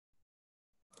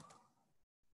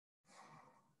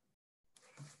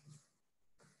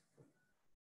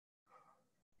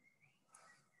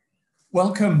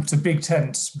Welcome to Big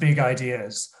Tent, Big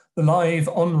Ideas, the live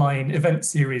online event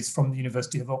series from the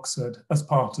University of Oxford as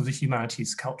part of the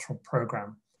Humanities Cultural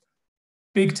Programme.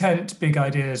 Big Tent, Big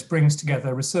Ideas brings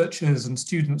together researchers and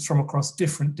students from across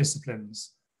different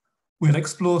disciplines. We'll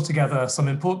explore together some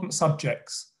important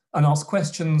subjects and ask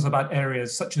questions about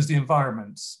areas such as the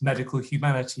environment, medical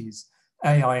humanities,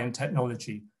 AI and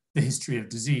technology, the history of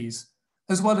disease,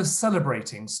 as well as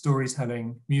celebrating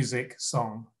storytelling, music,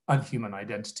 song, and human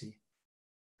identity.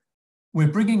 We're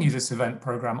bringing you this event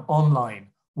programme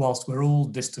online whilst we're all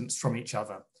distanced from each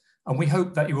other, and we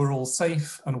hope that you are all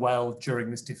safe and well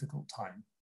during this difficult time.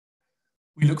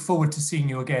 We look forward to seeing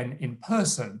you again in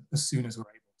person as soon as we're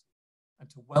able to, and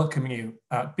to welcome you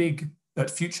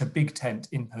at future Big Tent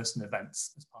in-person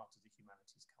events as part of the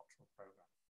Humanities Cultural Programme.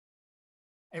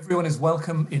 Everyone is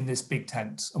welcome in this Big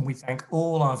Tent, and we thank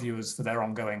all our viewers for their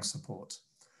ongoing support.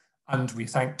 And we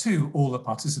thank too all the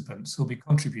participants who'll be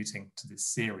contributing to this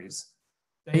series.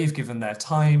 They've given their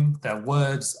time, their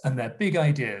words, and their big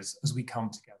ideas as we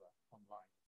come together online.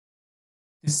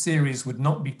 This series would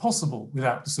not be possible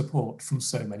without the support from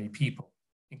so many people,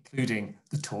 including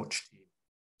the Torch team.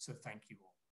 So thank you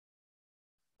all.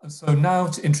 And so now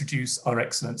to introduce our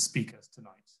excellent speakers tonight.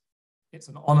 It is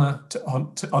an honour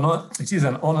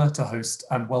to host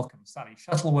and welcome Sally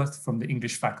Shuttleworth from the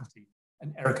English faculty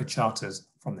and Erica Charters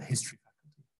from the history faculty.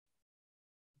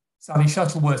 Sally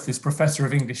Shuttleworth is Professor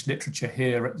of English Literature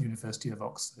here at the University of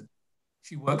Oxford.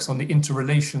 She works on the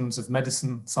interrelations of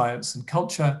medicine, science and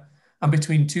culture, and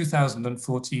between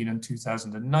 2014 and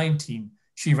 2019,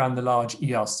 she ran the large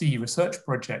ERC research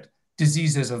project,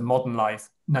 Diseases of Modern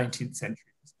Life, 19th Century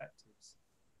Perspectives.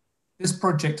 This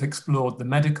project explored the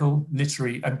medical,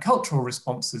 literary and cultural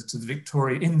responses to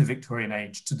in the Victorian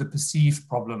age to the perceived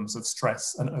problems of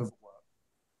stress and overwork,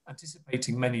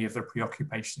 anticipating many of the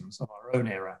preoccupations of our own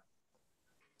era.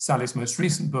 Sally's most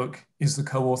recent book is the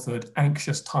co-authored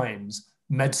Anxious Times,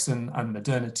 Medicine and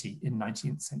Modernity in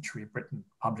 19th Century Britain,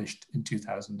 published in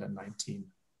 2019.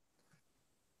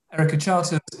 Erica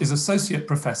Charters is Associate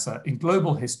Professor in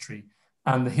Global History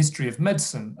and the History of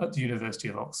Medicine at the University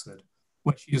of Oxford,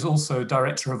 where she is also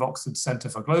Director of Oxford Centre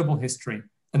for Global History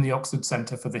and the Oxford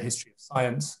Centre for the History of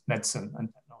Science, Medicine and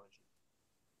Technology.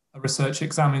 Her research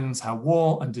examines how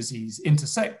war and disease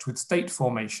intersect with state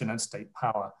formation and state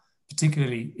power,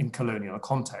 particularly in colonial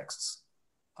contexts.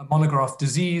 Her monograph,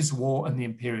 Disease, War and the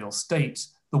Imperial State,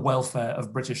 The Welfare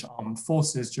of British Armed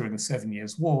Forces During the 7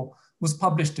 Years' War, was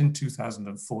published in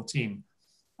 2014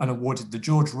 and awarded the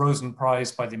George Rosen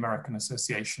Prize by the American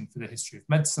Association for the History of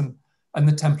Medicine and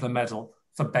the Templar Medal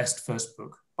for Best First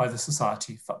Book by the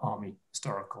Society for Army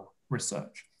Historical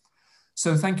Research.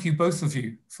 So thank you both of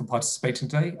you for participating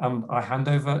today, and I hand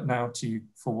over now to you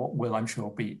for what will, I'm sure,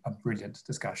 be a brilliant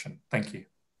discussion. Thank you.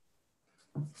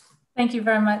 Thank you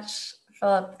very much,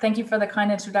 Philip. Thank you for the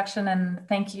kind introduction, and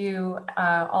thank you,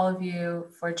 all of you,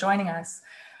 for joining us.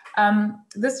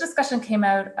 This discussion came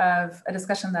out of a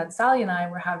discussion that Sally and I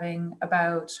were having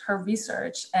about her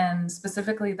research, and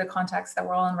specifically the context that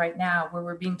we're all in right now, where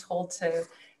we're being told to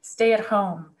stay at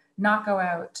home, not go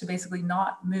out, to basically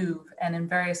not move, and in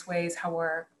various ways how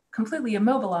we're completely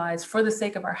immobilized for the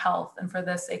sake of our health and for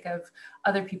the sake of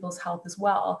other people's health as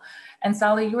well. And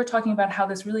Sally, you were talking about how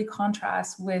this really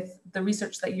contrasts with the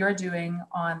research that you're doing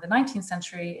on the 19th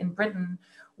century in Britain,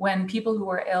 when people who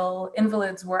were ill,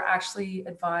 invalids, were actually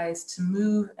advised to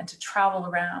move and to travel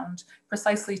around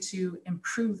precisely to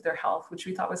improve their health, which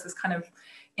we thought was this kind of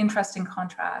interesting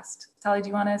contrast. Sally, do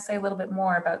you want to say a little bit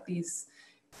more about these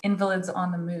invalids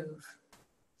on the move?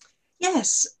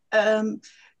 Yes.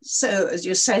 So as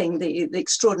you're saying, the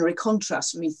extraordinary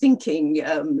contrast, I mean, thinking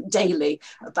daily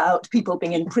about people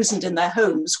being imprisoned in their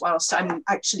homes whilst I'm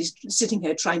actually sitting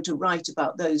here trying to write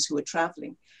about those who are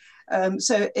traveling.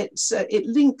 So it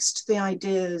links to the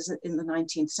ideas in the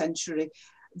 19th century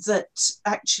that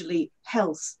actually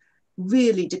health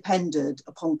really depended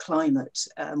upon climate,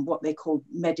 what they called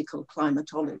medical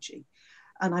climatology.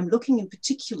 And I'm looking in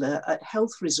particular at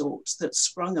health resorts that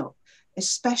sprung up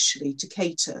especially to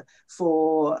cater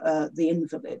for the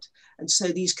invalid. And so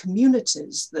these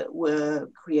communities that were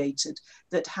created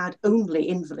that had only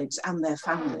invalids and their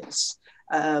families.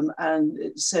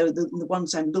 And so the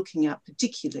ones I'm looking at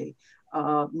particularly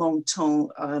are Menton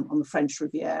on the French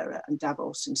Riviera and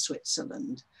Davos in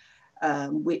Switzerland,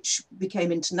 which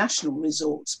became international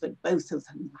resorts, but both of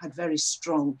them had very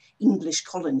strong English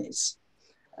colonies.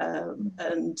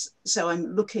 And so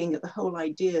I'm looking at the whole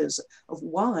ideas of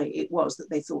why it was that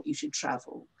they thought you should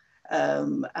travel,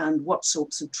 and what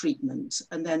sorts of treatment,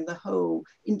 and then the whole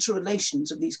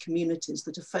interrelations of these communities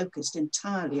that are focused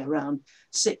entirely around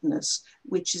sickness,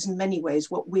 which is in many ways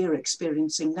what we're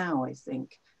experiencing now, I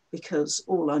think, because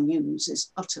all our news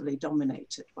is utterly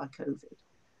dominated by COVID.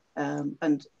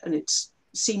 And it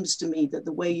seems to me that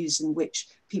the ways in which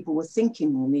people were thinking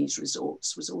in these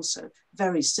resorts was also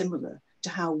very similar to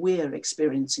how we're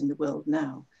experiencing the world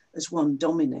now, as one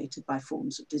dominated by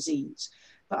forms of disease.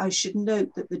 But I should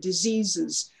note that the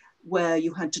diseases where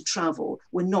you had to travel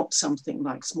were not something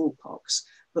like smallpox,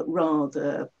 but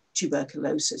rather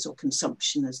tuberculosis or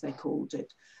consumption, as they called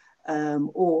it,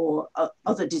 or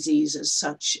other diseases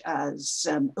such as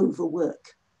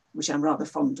overwork, which I'm rather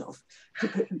fond of,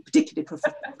 particularly for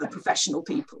professional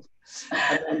people.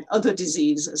 And then other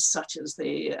diseases such as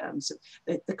the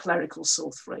clerical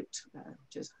sore throat,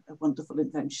 which is a wonderful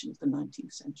invention of the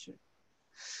 19th century.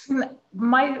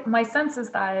 My sense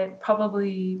is that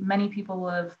probably many people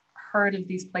will have heard of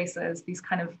these places, these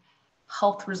kind of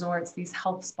health resorts, these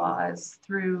health spas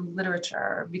through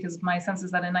literature, because my sense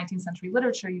is that in 19th century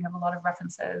literature, you have a lot of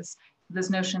references to this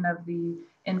notion of the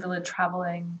invalid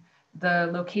traveling the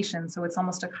location. So it's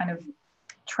almost a kind of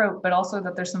trope, but also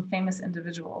that there's some famous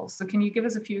individuals. So can you give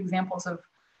us a few examples of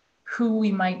who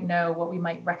we might know, what we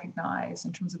might recognize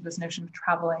in terms of this notion of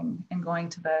traveling and going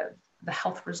to the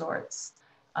health resorts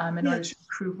in order to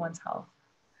improve one's health?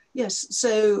 Yes,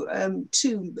 so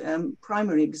two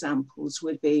primary examples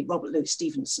would be Robert Louis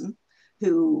Stevenson,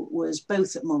 who was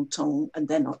both at Menton and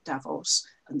then at Davos,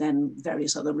 and then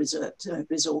various other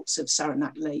resorts of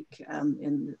Saranac Lake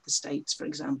in the States, for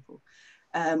example,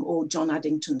 or John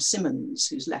Addington Symonds,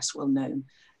 who's less well known,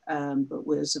 but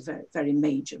was a very, very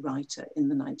major writer in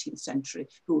the 19th century,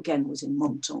 who again was in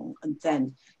Menton and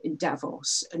then in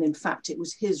Davos. And in fact, it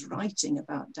was his writing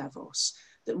about Davos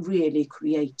that really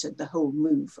created the whole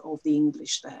move of the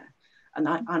English there. And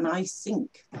I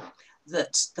think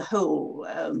that the whole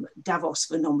Davos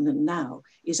phenomenon now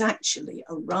is actually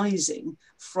arising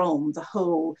from the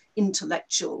whole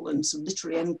intellectual and sort of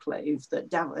literary enclave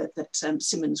that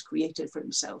Symonds created for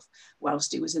himself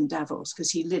whilst he was in Davos, because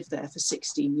he lived there for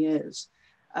 16 years.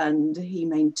 And he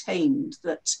maintained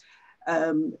that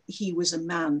he was a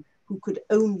man who could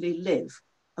only live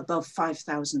above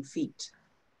 5,000 feet.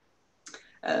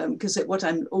 Because what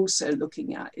I'm also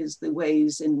looking at is the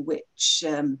ways in which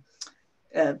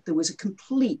there was a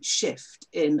complete shift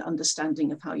in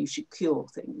understanding of how you should cure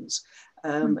things.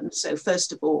 And so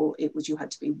first of all, it was you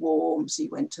had to be warm, so you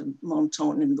went to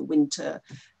Menton in the winter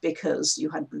because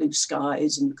you had blue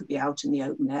skies and you could be out in the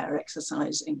open air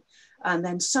exercising. And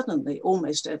then suddenly,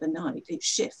 almost overnight, it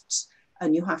shifts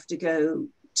and you have to go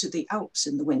to the Alps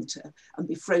in the winter and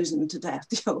be frozen to death,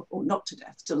 or not to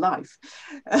death, to life.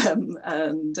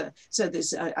 So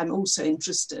I'm also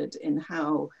interested in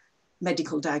how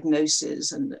medical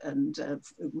diagnosis and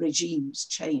regimes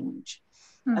change.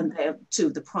 And they're two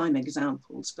of the prime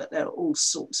examples, but there are all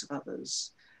sorts of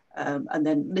others. And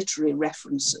then literary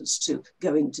references to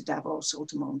going to Davos or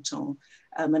to Menton.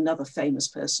 Another famous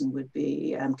person would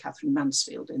be Catherine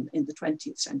Mansfield in the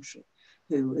 20th century,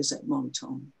 who was at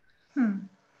Menton.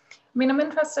 I mean, I'm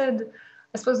interested,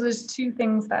 I suppose there's two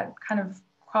things that kind of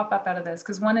crop up out of this,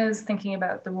 because one is thinking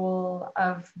about the role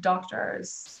of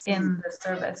doctors in the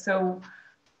service. So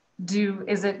do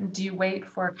you wait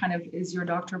for is your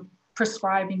doctor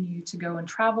prescribing you to go and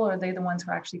travel? Are they the ones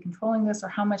who are actually controlling this? Or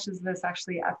how much is this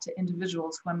actually up to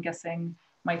individuals who I'm guessing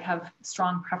might have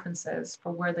strong preferences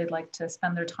for where they'd like to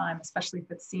spend their time, especially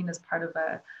if it's seen as part of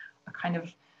a kind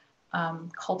of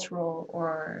cultural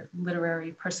or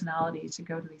literary personality to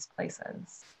go to these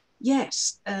places?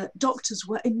 Yes, doctors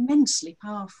were immensely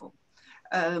powerful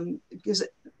because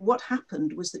what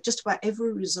happened was that just about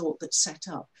every resort that set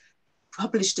up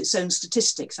published its own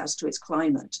statistics as to its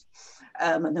climate.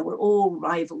 And they were all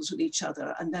rivals with each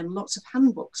other. And then lots of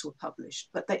handbooks were published,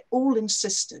 but they all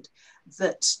insisted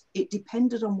that it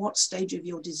depended on what stage of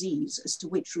your disease as to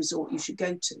which resort you should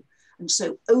go to. And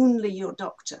so only your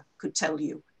doctor could tell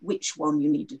you which one you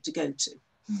needed to go to.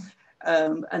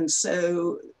 And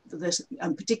so there's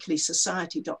particularly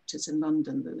society doctors in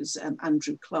London. There was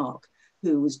Andrew Clark,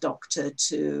 who was doctor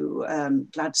to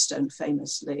Gladstone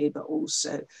famously, but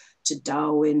also to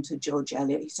Darwin, to George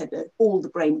Eliot. He said all the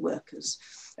brain workers,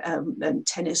 and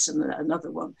Tennyson,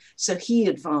 another one. So he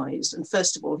advised, and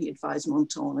first of all, he advised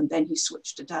Menton, and then he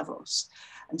switched to Davos.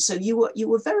 And so you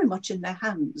were very much in their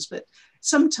hands, but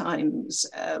sometimes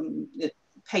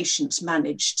patients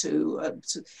managed to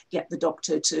get the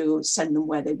doctor to send them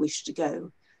where they wished to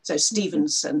go. So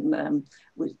Stevenson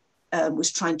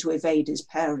was trying to evade his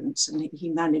parents, and he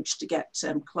managed to get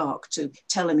Clark to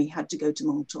tell him he had to go to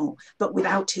Menton, but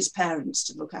without his parents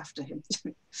to look after him.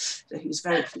 So he was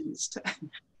very pleased.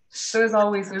 So as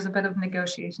always, there's a bit of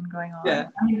negotiation going on. Yeah.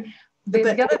 I mean,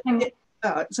 the other thing.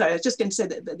 Sorry, I was just going to say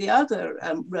that the other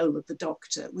role of the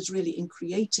doctor was really in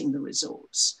creating the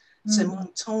resorts. So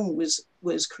Menton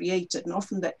was created, and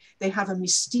often they have a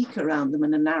mystique around them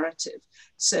and a narrative.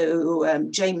 So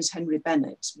James Henry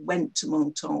Bennett went to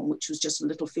Menton, which was just a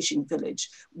little fishing village,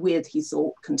 with, he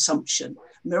thought, consumption.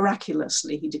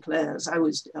 Miraculously, he declares, I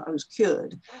was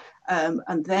cured.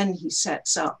 And then he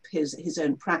sets up his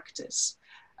own practice.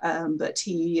 But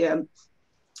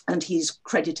and he's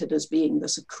credited as being the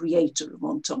sort of creator of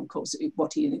Menton, because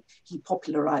he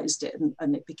popularized it,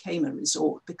 and it became a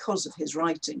resort because of his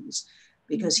writings,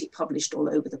 because he published all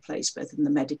over the place, both in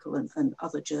the medical and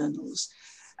other journals.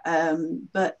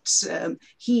 But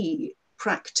he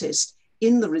practiced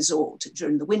in the resort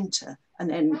during the winter,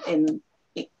 and then in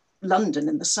London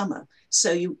in the summer.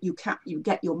 So you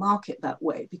get your market that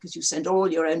way, because you send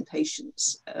all your own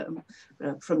patients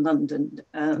from London,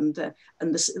 and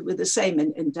with the same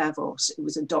in Davos. It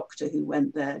was a doctor who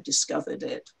went there, discovered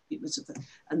it.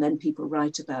 And then people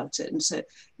write about it, and so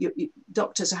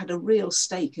doctors had a real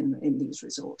stake in these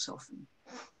resorts often.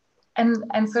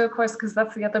 And so of course, because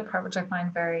that's the other part which I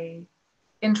find very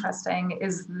interesting,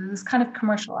 is this kind of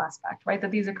commercial aspect, right? That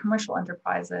these are commercial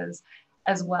enterprises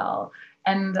as well.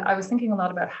 And I was thinking a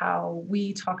lot about how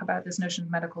we talk about this notion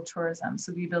of medical tourism.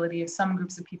 So the ability of some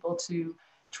groups of people to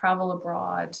travel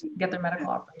abroad, get their medical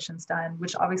operations done,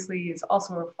 which obviously is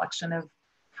also a reflection of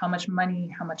how much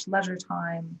money, how much leisure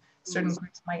time certain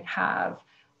groups might have.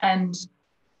 And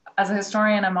as a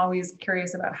historian, I'm always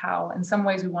curious about how, in some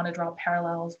ways, we want to draw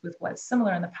parallels with what's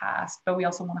similar in the past, but we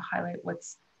also want to highlight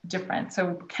what's different.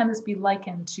 So can this be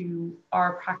likened to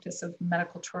our practice of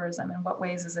medical tourism? In what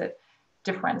ways is it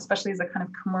different, especially as a kind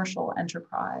of commercial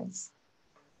enterprise?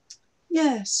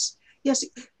 Yes,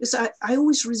 because I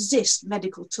always resist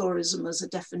medical tourism as a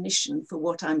definition for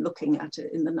what I'm looking at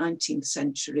in the 19th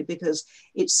century, because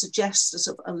it suggests a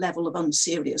sort of a level of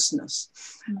unseriousness.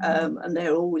 And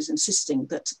they're always insisting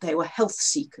that they were health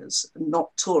seekers and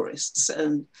not tourists.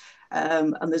 And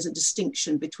there's a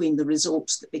distinction between the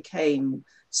resorts that became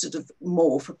sort of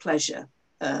more for pleasure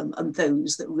and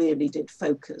those that really did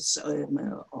focus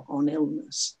on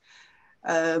illness.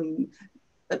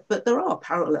 But there are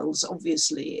parallels,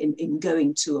 obviously, in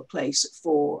going to a place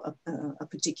for a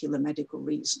particular medical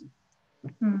reason.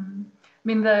 I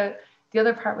mean, the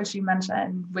other part which you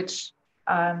mentioned, which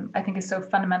I think is so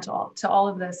fundamental to all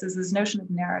of this, is this notion of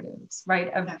narratives,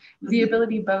 right? Of the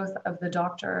ability both of the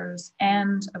doctors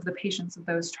and of the patients, of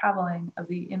those traveling, of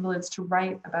the invalids, to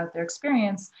write about their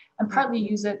experience, and partly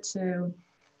use it to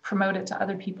promote it to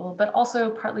other people, but also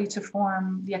partly to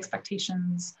form the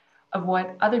expectations of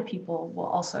what other people will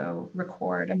also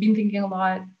record. I've been thinking a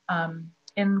lot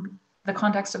in the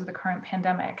context of the current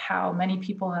pandemic, how many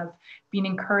people have been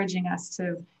encouraging us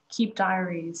to keep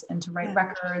diaries and to write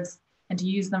records and to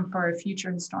use them for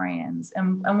future historians.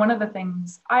 And one of the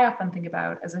things I often think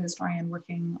about as a historian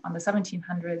working on the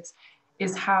 1700s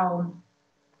is how,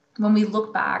 when we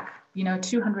look back,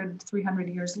 200, 300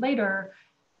 years later,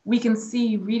 we can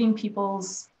see, reading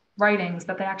people's writings,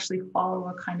 that they actually follow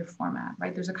a kind of format,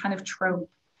 right? There's a kind of trope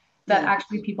that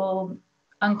actually people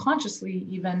unconsciously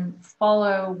even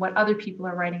follow what other people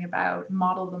are writing about,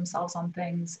 model themselves on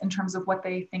things in terms of what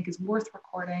they think is worth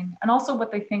recording, and also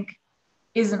what they think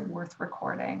isn't worth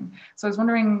recording. So I was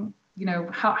wondering,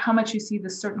 how much you see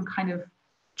this certain kind of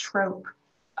trope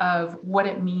of what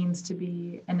it means to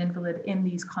be an invalid in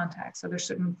these contexts. So there's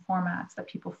certain formats that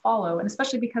people follow, and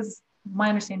especially because my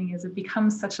understanding is it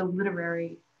becomes such a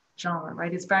literary genre,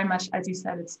 right? It's very much, as you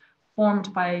said, it's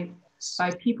formed by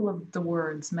people of the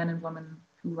words, men and women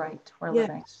who write for a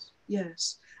living.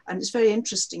 Yes, and it's very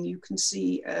interesting. You can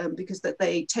see, because that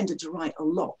they tended to write a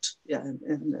lot,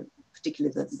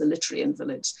 particularly the literary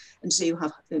invalids, and so you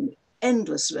have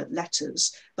endless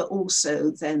letters, but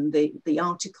also then the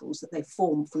articles that they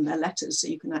form from their letters, so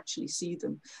you can actually see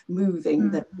them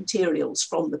moving the materials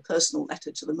from the personal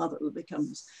letter to the mother, that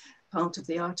becomes part of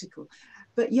the article.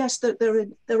 But yes,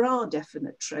 there are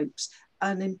definite tropes,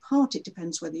 and in part it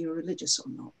depends whether you're religious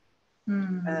or not.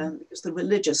 Because the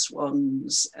religious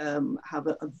ones have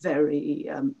a very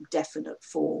definite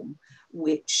form,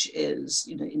 which is,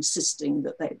 insisting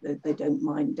that they don't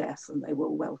mind death and they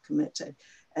will welcome it,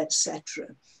 etc.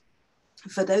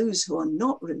 For those who are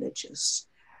not religious,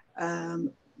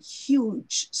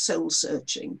 huge soul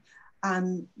searching,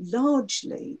 and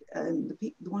largely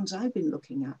the ones I've been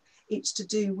looking at, it's to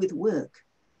do with work.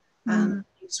 and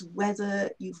it's whether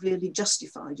you've really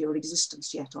justified your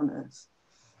existence yet on earth.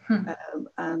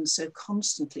 And so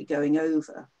constantly going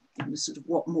over sort of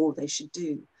what more they should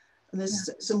do. And there's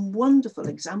some wonderful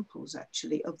examples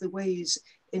actually of the ways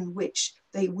in which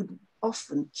they would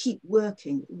often keep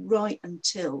working right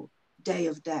until day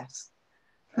of death.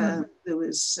 There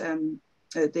was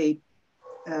the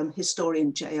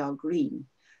historian J.R. Green,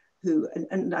 who,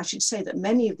 and I should say that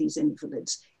many of these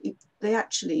invalids, it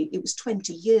was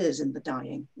 20 years in the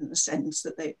dying, in the sense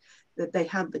that they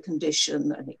had the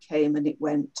condition and it came and it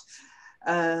went,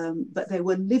 but they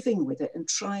were living with it and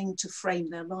trying to frame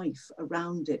their life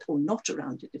around it, or not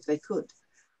around it if they could,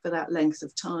 for that length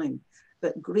of time.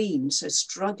 But Green, so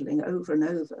struggling over and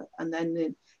over, and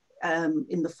then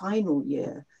in the final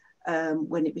year,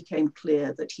 when it became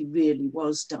clear that he really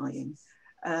was dying,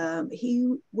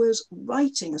 he was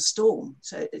writing a storm.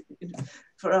 So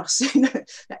for us,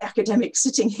 academics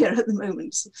sitting here at the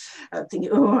moment,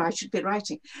 thinking, oh, I should be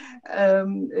writing.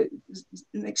 An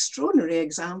extraordinary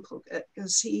example,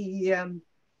 because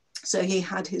so he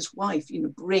had his wife,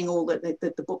 bring all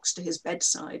the books to his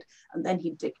bedside, and then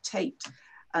he'd dictate.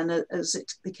 And as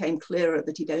it became clearer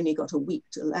that he'd only got a week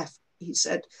to left, he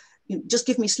said, just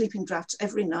give me sleeping drafts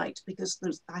every night, because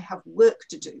I have work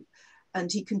to do.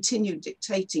 And he continued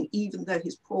dictating, even though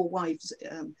his poor wife,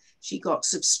 she got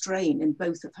some strain in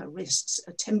both of her wrists,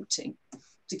 attempting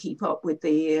to keep up with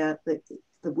the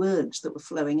words that were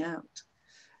flowing out.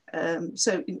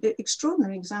 So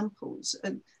extraordinary examples.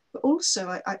 But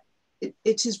also,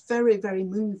 it is very, very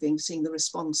moving seeing the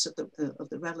response of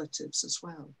the relatives as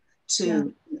well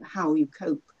to how you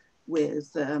cope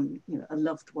with a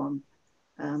loved one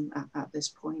at this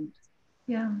point.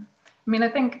 Yeah, I mean,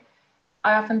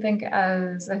 I often think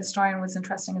as a historian, what's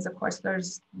interesting is, of course,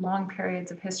 there's long periods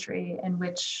of history in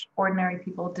which ordinary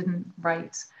people didn't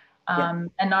write. And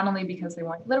not only because they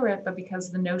weren't literate, but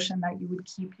because the notion that you would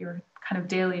keep your kind of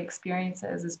daily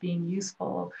experiences as being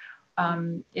useful,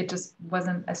 it just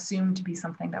wasn't assumed to be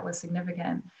something that was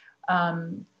significant.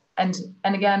 And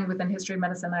again, within history of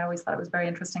medicine, I always thought it was very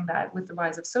interesting that with the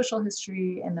rise of social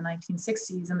history in the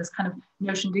 1960s and this kind of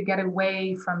notion to get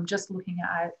away from just looking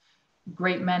at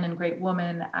great men and great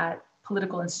women at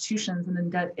political institutions,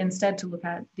 and then instead to look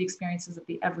at the experiences of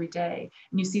the everyday.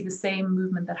 And you see the same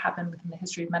movement that happened within the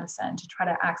history of medicine to try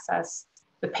to access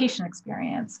the patient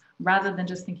experience rather than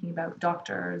just thinking about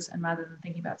doctors and rather than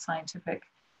thinking about scientific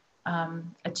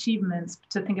achievements,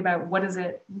 to think about what is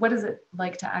it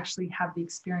like to actually have the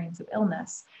experience of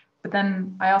illness. But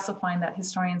then I also find that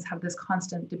historians have this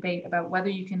constant debate about whether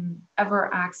you can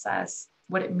ever access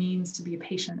what it means to be a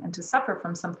patient and to suffer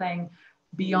from something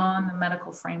beyond the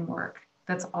medical framework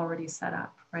that's already set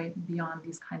up, right? Beyond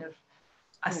these kind of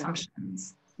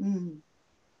assumptions.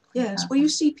 Yes, well, you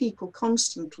see people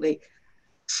constantly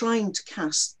trying to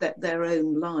cast their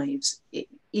own lives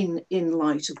in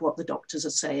light of what the doctors are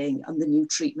saying and the new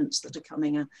treatments that are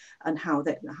coming out and how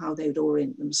they would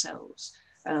orient themselves.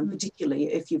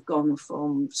 Particularly if you've gone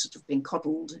from sort of being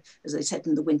coddled, as they said,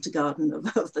 in the winter garden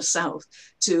of the South,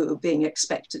 to being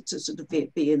expected to sort of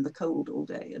be in the cold all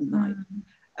day and night.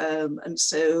 And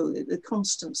so the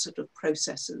constant sort of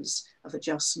processes of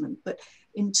adjustment. But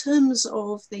in terms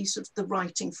of the sort of the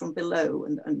writing from below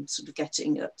and sort of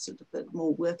getting at sort of the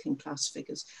more working class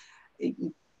figures,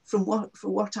 for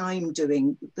what I'm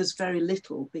doing, there's very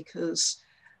little, because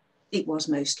it was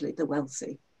mostly the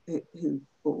wealthy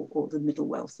or the middle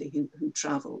wealthy who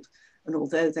travelled. And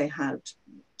although they had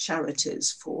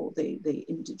charities for the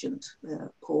indigent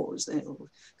poor, or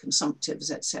consumptives,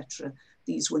 etc.,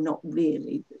 these were not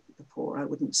really the poor, I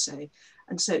wouldn't say.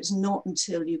 And so it's not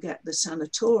until you get the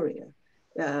sanatoria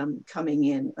coming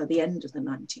in at the end of the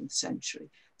 19th century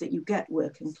that you get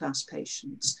working class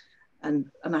patients.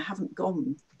 And I haven't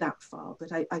gone that far,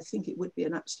 but I think it would be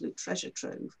an absolute treasure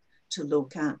trove to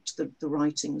look at the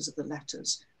writings of the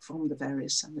letters from the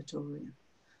various sanatoria.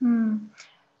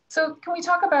 So can we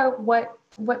talk about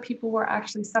what people were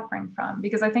actually suffering from?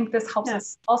 Because I think this helps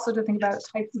us also to think about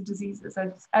types of diseases,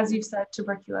 as you've said,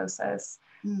 tuberculosis.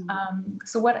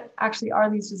 So what actually are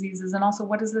these diseases? And also,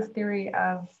 what is the theory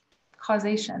of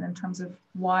causation in terms of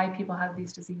why people have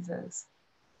these diseases?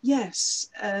 Yes,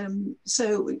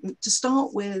 so to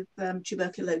start with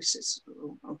tuberculosis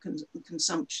or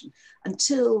consumption,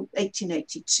 until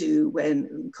 1882,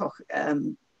 when Koch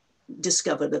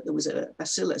discovered that there was a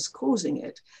bacillus causing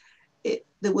it,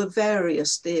 there were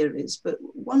various theories, but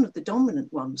one of the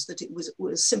dominant ones that it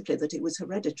was simply that it was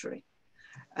hereditary.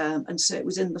 And so it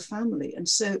was in the family. And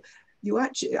so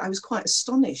I was quite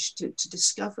astonished to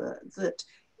discover that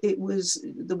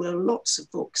there were lots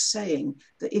of books saying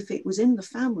that if it was in the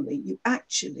family,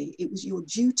 it was your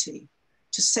duty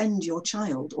to send your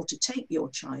child or to take your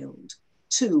child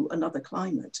to another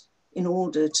climate in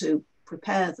order to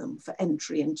prepare them for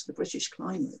entry into the British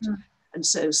climate. Mm. And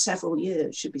so several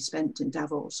years should be spent in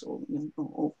Davos or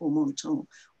Menton,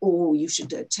 or you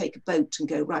should take a boat and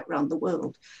go right around the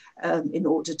world in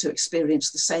order to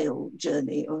experience the sail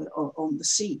journey or on the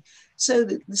sea. So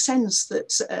the sense that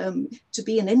to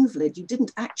be an invalid, you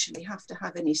didn't actually have to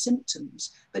have any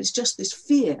symptoms, but it's just this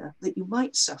fear that you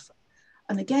might suffer.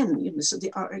 And again, so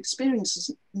our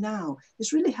experiences now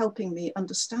is really helping me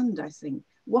understand, I think,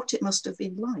 what it must have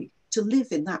been like to live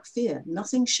in that fear,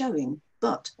 nothing showing,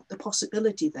 but the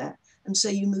possibility there. And so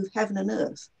you move heaven and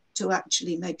earth to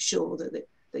actually make sure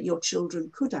that your children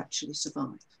could actually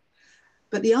survive.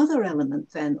 But the other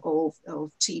element then of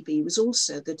TB was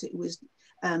also that it was,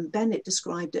 Bennett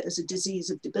described it as a disease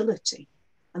of debility.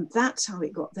 And that's how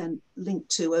it got then linked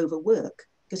to overwork.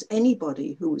 Because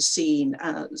anybody who was seen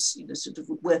as, sort of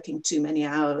working too many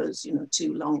hours,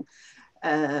 too long,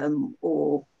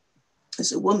 or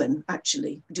as a woman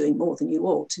actually doing more than you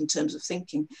ought in terms of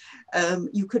thinking,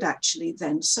 you could actually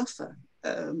then suffer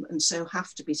and so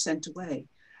have to be sent away.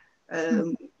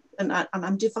 And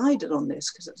I'm divided on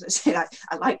this because, as I say,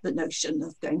 I like the notion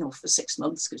of going off for 6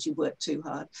 months because you work too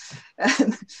hard.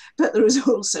 But there is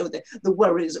also the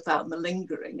worries about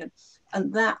malingering.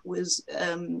 And that was...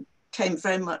 came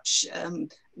very much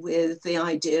with the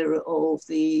idea of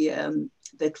the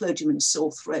clergyman's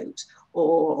sore throat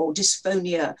or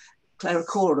dysphonia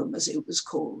clericorum, as it was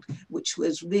called, which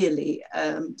was really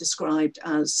described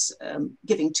as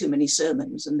giving too many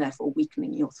sermons and therefore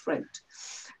weakening your throat.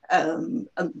 And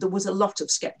there was a lot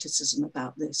of skepticism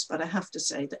about this, but I have to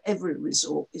say that every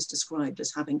resort is described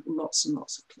as having lots and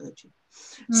lots of clergy.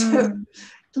 So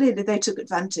clearly they took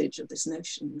advantage of this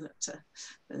notion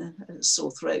that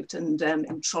sore throat. And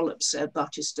in Trollope's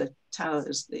Barchester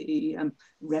Towers, the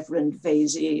Reverend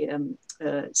Vasey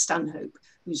Stanhope,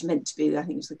 who's meant to be, I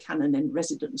think, is the canon in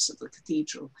residence of the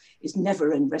cathedral, is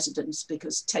never in residence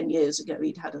because 10 years ago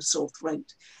he'd had a sore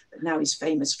throat, but now he's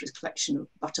famous for his collection of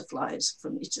butterflies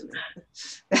from Italy.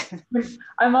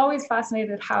 I'm always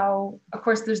fascinated how, of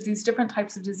course, there's these different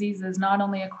types of diseases, not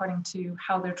only according to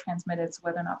how they're transmitted, so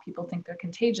whether or not people think they're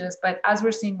contagious, but as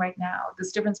we're seeing right now,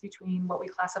 this difference between what we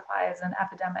classify as an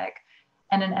epidemic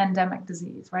and an endemic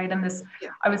disease, right? And this,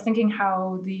 I was thinking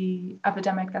how the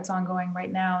epidemic that's ongoing right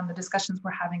now and the discussions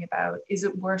we're having about, is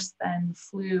it worse than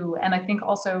flu? And I think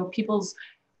also people's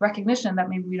recognition that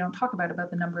maybe we don't talk about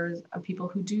the numbers of people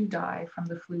who do die from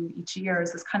the flu each year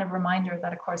is this kind of reminder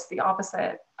that, of course, the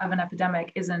opposite of an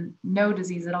epidemic isn't no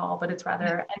disease at all, but it's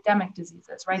rather endemic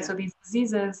diseases, right? Yeah. So these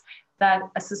diseases that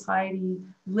a society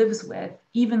lives with,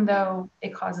 even though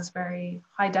it causes very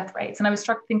high death rates. And I was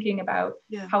struck thinking about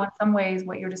how in some ways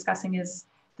what you're discussing is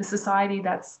the society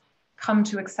that's come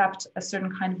to accept a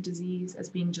certain kind of disease as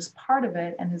being just part of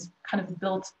it and has kind of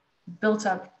built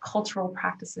up cultural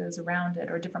practices around it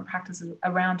or different practices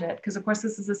around it. Because of course,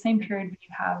 this is the same period when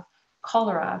you have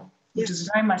cholera, which is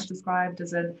very much described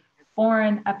as a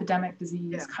foreign epidemic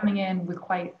disease coming in with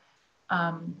quite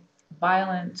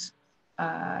violent,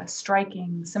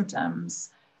 striking symptoms,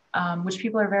 which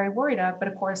people are very worried of. But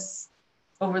of course,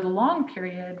 over the long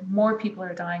period, more people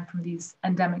are dying from these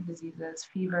endemic diseases,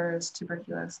 fevers,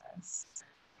 tuberculosis.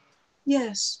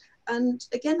 Yes. And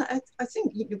again, I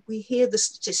think we hear the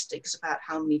statistics about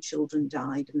how many children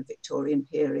died in the Victorian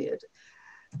period,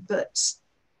 but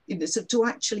so to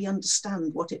actually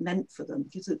understand what it meant for them,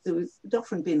 because there would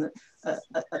often been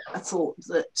a thought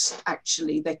that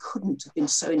actually they couldn't have been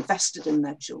so invested in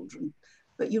their children.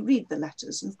 But you read the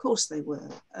letters, and of course they were.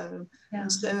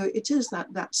 And so it is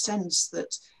that sense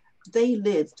that they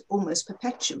lived almost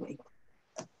perpetually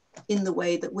in the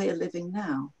way that we're living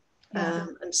now.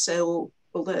 And so,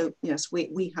 although, yes,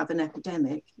 we have an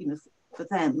epidemic, for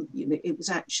them, it was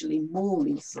actually more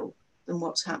lethal than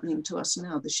what's happening to us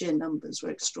now. The sheer numbers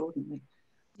were extraordinary.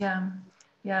 Yeah.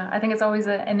 I think it's always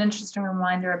an interesting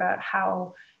reminder about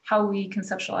how we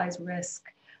conceptualize risk,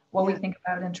 what we think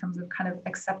about in terms of kind of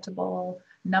acceptable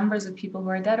numbers of people who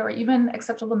are dead, or even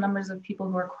acceptable numbers of people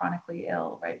who are chronically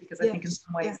ill, right? Because I think in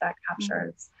some ways that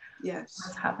captures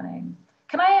what's happening.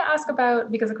 Can I ask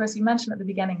about, because of course you mentioned at the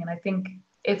beginning, and I think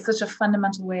it's such a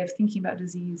fundamental way of thinking about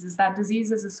disease, is that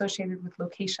disease is associated with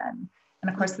location. And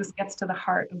of course, this gets to the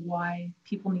heart of why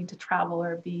people need to travel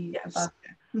or be above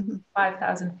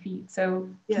 5,000 feet. So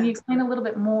can you explain a little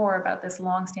bit more about this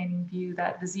longstanding view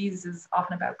that disease is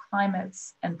often about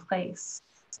climates and place,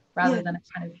 rather than a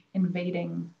kind of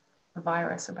invading a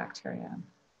virus or bacteria?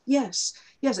 Yes,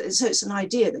 yes. So it's an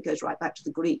idea that goes right back to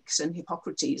the Greeks and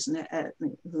Hippocrates, and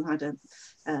who had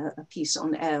a piece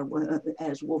on air,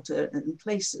 air's water and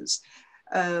places.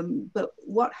 But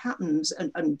what happens,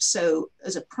 and so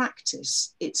as a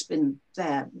practice, it's been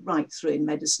there right through in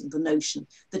medicine, the notion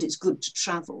that it's good to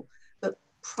travel. But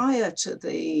prior to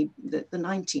the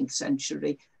 19th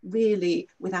century, really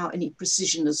without any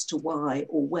precision as to why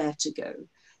or where to go,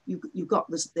 you got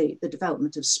the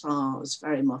development of spas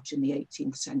very much in the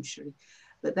 18th century,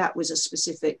 but that was a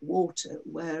specific water,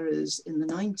 whereas in the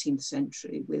 19th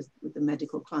century with the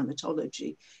medical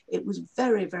climatology, it was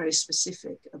very, very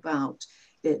specific about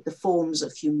the forms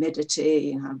of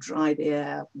humidity, how dry the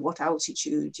air, what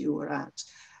altitude you were at,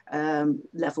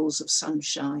 levels of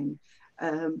sunshine.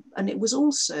 And it was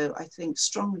also, I think,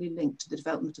 strongly linked to the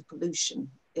development of pollution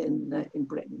in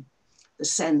Britain. The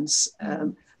sense,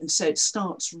 and so it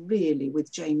starts really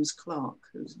with James Clerk,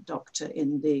 who's a doctor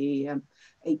in the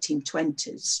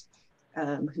 1820s,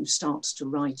 who starts to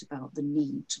write about the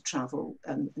need to travel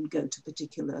and go to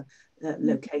particular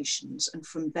locations. And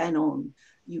from then on,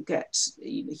 you get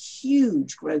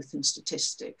huge growth in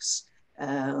statistics,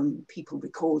 people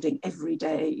recording every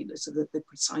day sort of the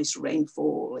precise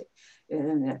rainfall,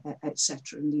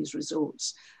 etc., in these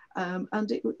resorts.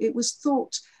 And it was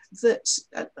thought that,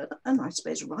 and I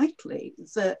suppose rightly,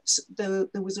 that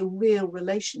there was a real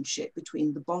relationship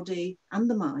between the body and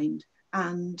the mind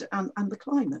and the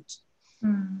climate.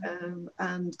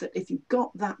 And that if you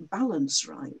got that balance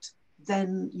right,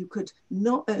 then you could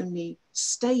not only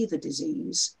stay the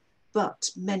disease, but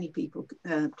many people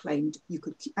claimed you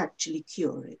could actually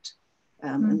cure it.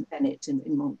 And Bennett in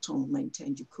Menton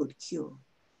maintained you could cure.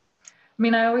 I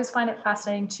mean, I always find it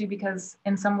fascinating too, because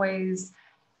in some ways,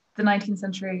 the 19th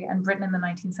century and Britain in the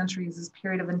 19th century is this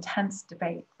period of intense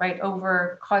debate, right,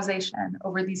 over causation,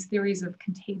 over these theories of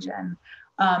contagion,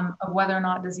 of whether or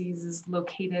not disease is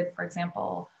located, for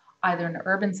example, either in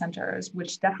urban centers,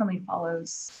 which definitely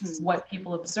follows what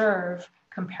people observe,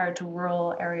 compared to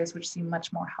rural areas, which seem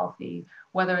much more healthy,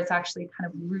 whether it's actually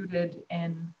kind of rooted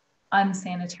in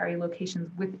unsanitary locations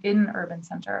within urban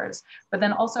centers, but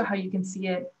then also how you can see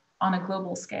it on a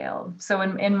global scale. So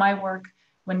in my work,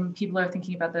 when people are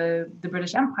thinking about the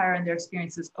British Empire and their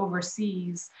experiences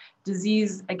overseas,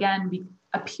 disease, again,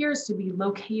 appears to be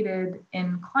located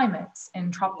in climates,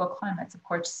 in tropical climates, of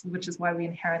course, which is why we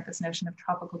inherit this notion of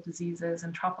tropical diseases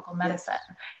and tropical medicine.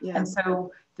 Yes. Yeah. And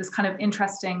so this kind of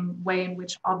interesting way in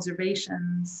which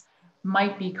observations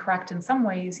might be correct in some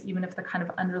ways, even if the kind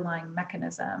of underlying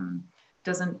mechanism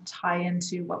doesn't tie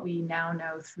into what we now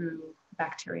know through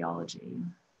bacteriology.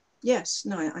 Yes,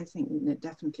 no, I think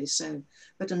definitely so.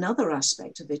 But another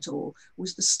aspect of it all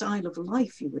was the style of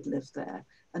life you would live there.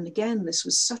 And again, this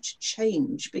was such a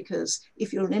change, because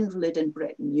if you're an invalid in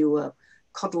Britain, you were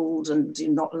coddled and you're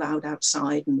not allowed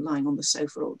outside and lying on the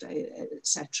sofa all day,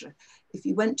 etc. If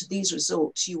you went to these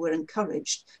resorts, you were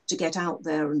encouraged to get out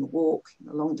there and walk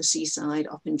along the seaside,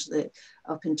 up into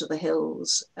the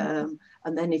hills.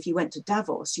 And then if you went to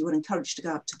Davos, you were encouraged to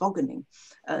go out tobogganing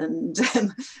and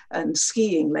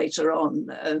skiing later on.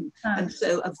 And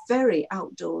so a very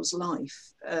outdoors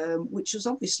life, which was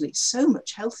obviously so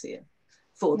much healthier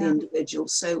for the individual.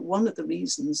 So one of the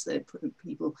reasons that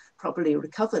people probably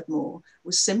recovered more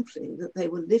was simply that they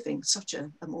were living such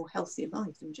a more healthy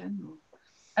life in general.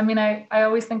 I mean, I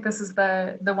always think this is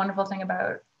the wonderful thing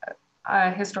about a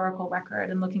historical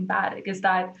record and looking back, is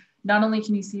that not only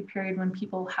can you see a period when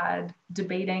people had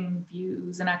debating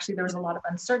views and actually there was a lot of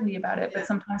uncertainty about it, but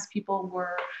sometimes people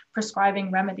were prescribing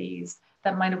remedies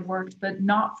that might have worked, but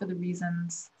not for the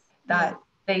reasons that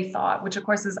they thought, which of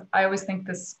course is, I always think,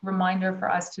 this reminder for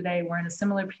us today. We're in a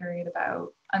similar period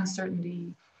about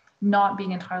uncertainty, not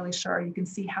being entirely sure. You can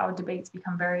see how debates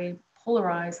become very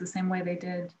polarized the same way they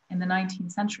did in the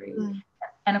 19th century.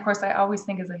 And of course, I always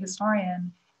think as a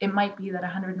historian, it might be that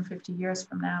 150 years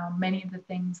from now, many of the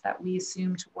things that we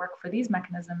assume to work for these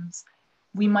mechanisms,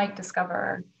 we might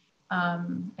discover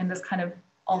in this kind of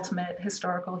ultimate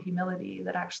historical humility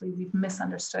that actually we've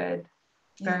misunderstood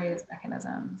various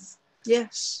mechanisms.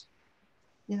 Yes,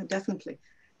 yeah, definitely.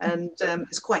 And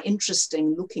it's quite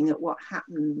interesting looking at what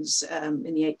happens in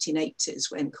the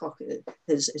 1880s when Koch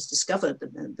has discovered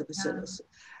the bacillus,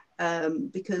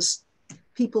 because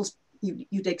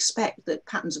you'd expect that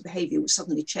patterns of behavior would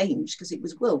suddenly change because it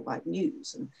was worldwide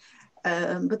news,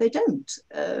 but they don't.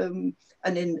 And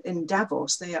in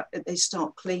Davos, they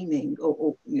start claiming,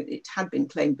 or it had been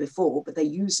claimed before, but they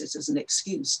use it as an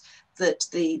excuse, that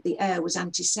the air was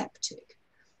antiseptic.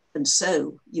 And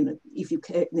so,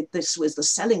 if this was the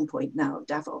selling point now of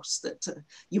Davos, that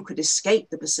you could escape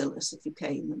the bacillus if you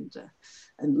came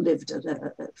and lived at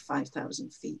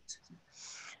 5,000 feet.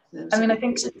 I mean, I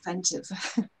think it's inventive.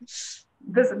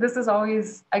 this is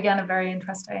always, again, a very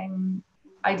interesting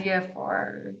idea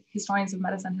for historians of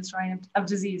medicine, historians of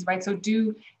disease, right? So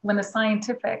when the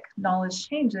scientific knowledge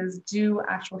changes, do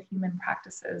actual human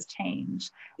practices change?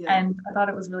 Yeah. And I thought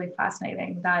it was really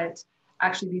fascinating that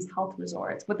actually these health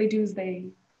resorts, what they do is they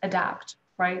adapt,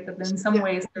 right? That in some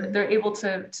ways they're able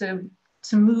to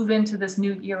move into this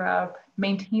new era,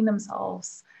 maintain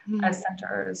themselves as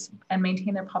centers and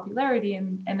maintain their popularity.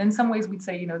 And in some ways we'd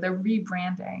say, you know, they're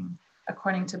rebranding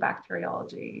according to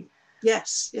bacteriology.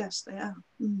 Yes, they are.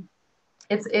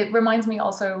 It reminds me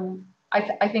also,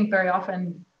 I think very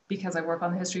often, because I work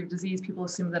on the history of disease, people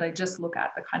assume that I just look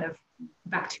at the kind of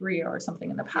bacteria or something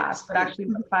in the past, but actually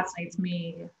what fascinates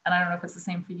me, and I don't know if it's the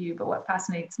same for you, but what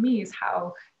fascinates me is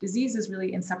how disease is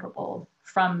really inseparable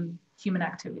from human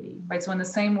activity, right? So in the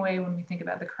same way, when we think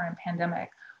about the current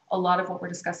pandemic, a lot of what we're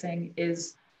discussing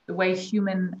is the way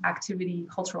human activity,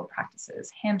 cultural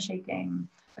practices, handshaking,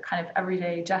 the kind of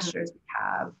everyday gestures we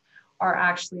have are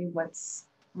actually what's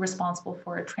responsible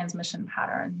for transmission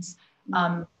patterns.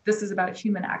 This is about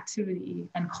human activity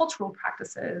and cultural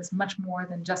practices, much more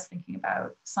than just thinking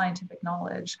about scientific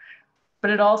knowledge. But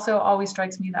it also always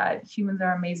strikes me that humans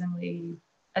are amazingly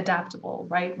adaptable,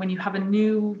 right? When you have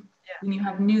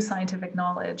new scientific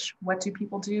knowledge, what do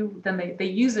people do? Then they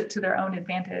use it to their own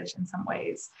advantage in some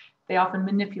ways. They often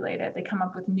manipulate it. They come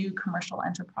up with new commercial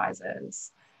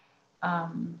enterprises.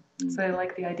 So I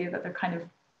like the idea that they're kind of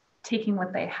taking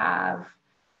what they have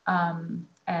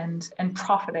and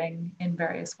profiting in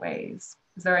various ways.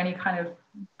 Is there any kind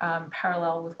of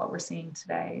parallel with what we're seeing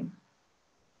today?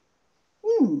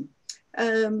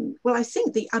 Well, I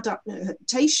think the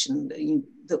adaptation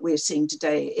that we're seeing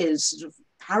today is sort of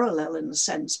parallel in a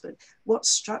sense, but what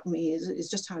struck me is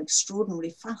just how extraordinarily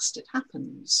fast it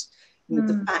happens.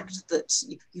 The fact that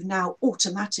you now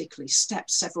automatically step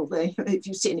several ways. If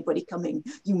you see anybody coming,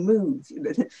 you move.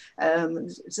 And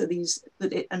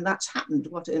that's happened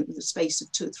in the space of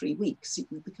 2 or 3 weeks.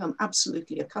 You've become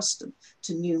absolutely accustomed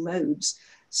to new modes.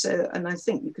 So, and I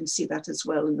think you can see that as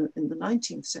well in the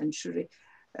 19th century.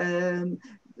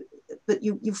 But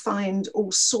you find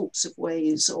all sorts of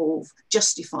ways of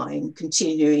justifying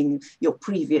continuing your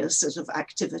previous sort of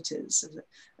activities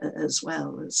as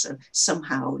well as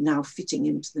somehow now fitting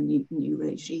into the new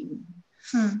regime.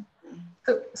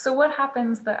 So what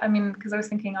happens that, I mean, because I was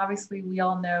thinking, obviously we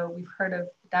all know, we've heard of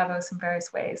Davos in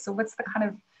various ways. So what's the kind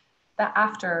of the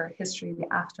after history,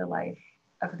 the afterlife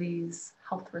of these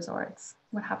health resorts?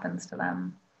 What happens to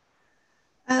them?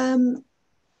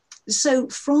 So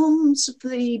from sort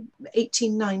of the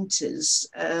 1890s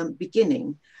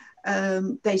beginning,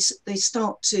 they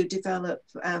start to develop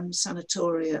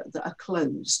sanatoria that are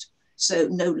closed. So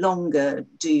no longer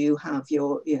do you have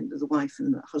the wife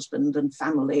and the husband and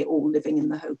family all living in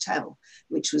the hotel,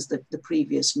 which was the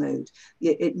previous mode.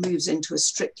 It moves into a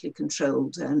strictly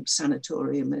controlled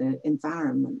sanatorium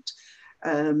environment.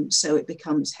 So it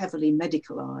becomes heavily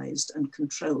medicalized and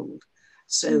controlled.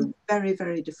 So very,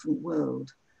 very different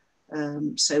world.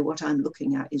 So what I'm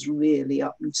looking at is really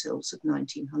up until sort of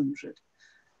 1900.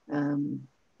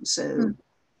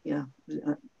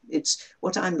 It's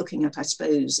what I'm looking at, I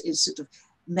suppose, is sort of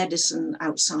medicine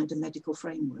outside a medical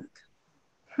framework.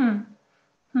 And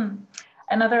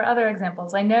other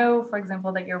examples. I know, for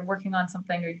example, that you're working on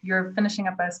something, or you're finishing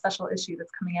up a special issue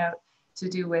that's coming out to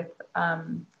do with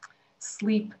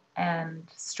sleep and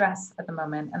stress at the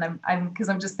moment. And I'm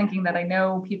just thinking that I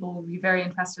know people will be very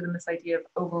interested in this idea of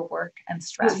overwork and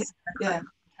stress in the current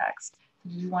context.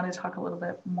 Do you want to talk a little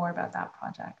bit more about that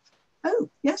project? Oh,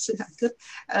 yes, good.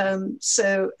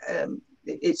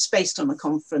 It's based on a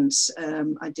conference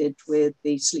I did with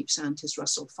the sleep scientist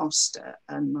Russell Foster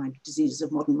and my Diseases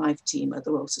of Modern Life team at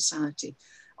the Royal Society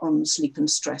on sleep and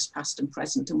stress, past and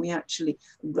present. And we actually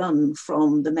run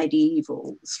from the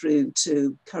medieval through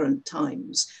to current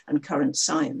times and current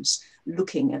science,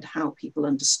 looking at how people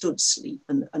understood sleep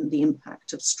and the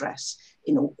impact of stress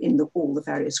in all the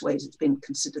various ways it's been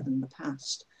considered in the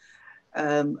past.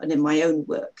 And in my own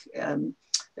work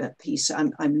piece,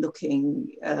 I'm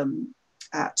looking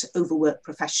at overworked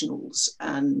professionals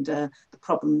and the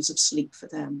problems of sleep for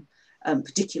them.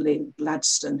 Particularly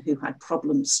Gladstone, who had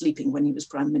problems sleeping when he was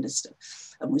Prime Minister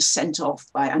and was sent off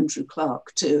by Andrew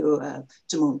Clark to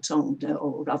Menton,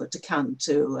 or rather to Cannes,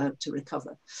 to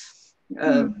recover.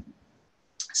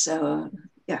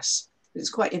 Yes. it's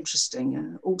quite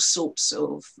interesting. All sorts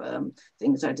of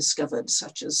things I discovered,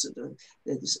 such as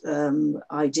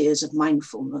ideas of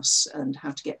mindfulness and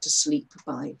how to get to sleep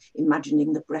by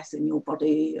imagining the breath in your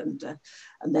body, and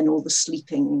then all the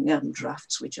sleeping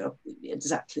drafts, which are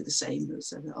exactly the same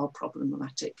as our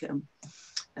problematic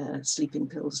sleeping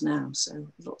pills now. So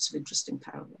lots of interesting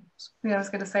parallels. Yeah, I was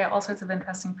going to say all sorts of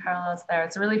interesting parallels there.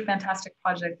 It's a really fantastic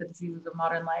project, The Diseases of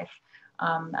Modern Life.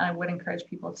 And I would encourage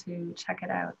people to check it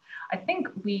out. I think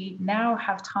we now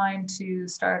have time to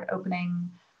start opening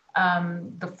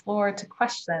the floor to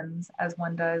questions, as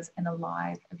one does in a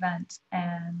live event.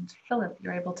 And Philip,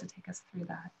 you're able to take us through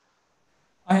that.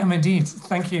 I am indeed.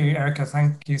 Thank you, Erica.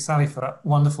 Thank you, Sally, for that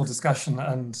wonderful discussion.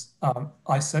 And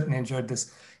I certainly enjoyed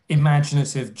this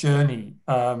imaginative journey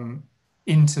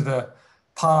into the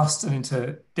past and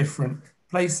into different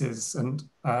places. And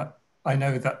I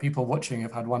know that people watching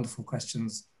have had wonderful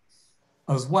questions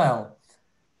as well.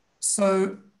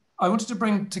 So I wanted to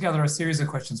bring together a series of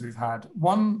questions we've had.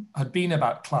 One had been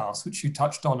about class, which you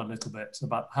touched on a little bit,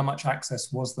 about how much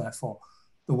access was there for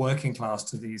the working class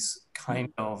to these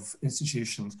kind of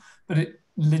institutions. But it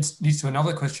leads to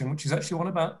another question, which is actually one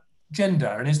about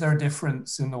gender. And is there a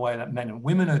difference in the way that men and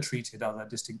women are treated? Are there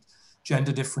distinct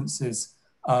gender differences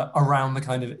around the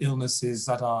kind of illnesses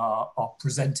that are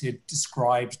presented,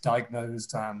 described,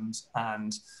 diagnosed,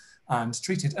 and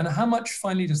treated? And how much,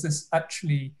 finally, does this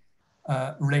actually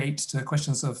relate to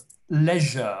questions of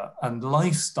leisure and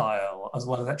lifestyle, as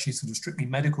well as actually sort of strictly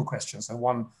medical questions? So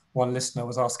one listener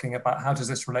was asking about how does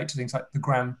this relate to things like the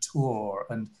Grand Tour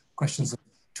and questions of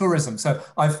tourism. So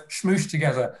I've smooshed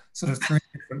together sort of 3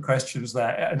 different questions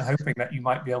there, and hoping that you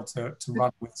might be able to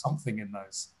run with something in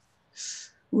those.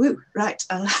 Woo, right,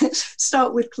 I'll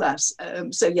start with class.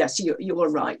 So yes, you're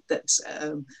right that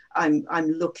I'm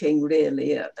looking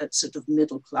really at sort of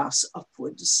middle class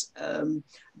upwards.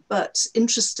 But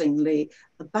interestingly,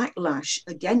 the backlash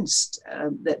against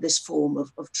this form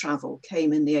of travel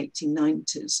came in the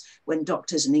 1890s, when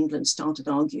doctors in England started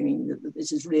arguing that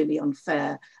this is really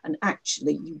unfair, and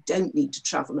actually you don't need to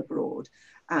travel abroad,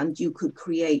 and you could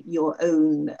create your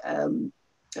own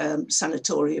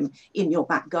sanatorium in your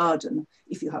back garden,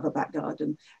 if you have a back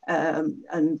garden.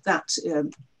 And that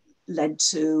led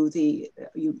to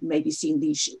you've maybe seen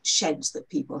these sheds that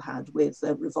people had with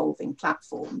revolving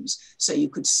platforms, so you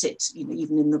could sit,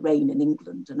 even in the rain in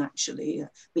England, and actually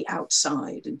be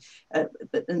outside.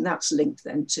 And that's linked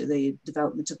then to the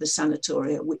development of the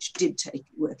sanatoria, which did take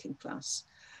working class.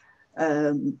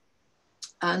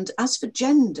 And as for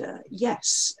gender,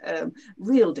 yes,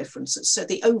 real differences. So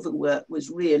the overwork was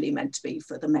really meant to be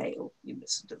for the male,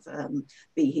 sort of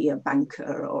be he a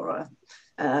banker or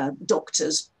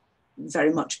doctors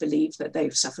very much believe that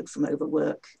they've suffered from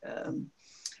overwork,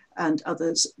 and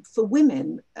others. For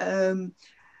women,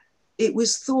 it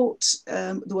was thought,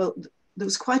 well, there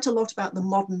was quite a lot about the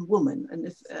modern woman, and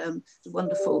the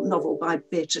wonderful novel by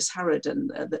Beatrice Harraden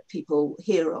that people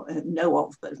know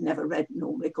of but have never read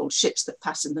normally, called Ships That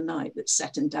Pass in the Night, that's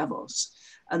set in Davos.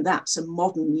 And that's a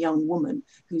modern young woman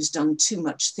who's done too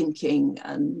much thinking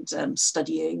and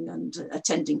studying and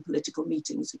attending political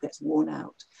meetings, who gets worn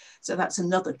out. So that's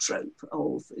another trope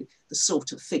of the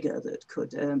sort of figure that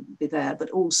could be there, but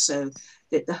also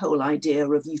the whole idea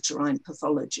of uterine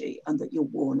pathology, and that you're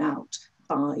worn out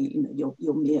by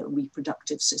your mere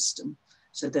reproductive system.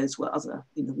 So those were other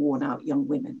worn out young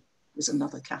women was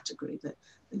another category that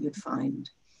you'd find.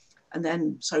 And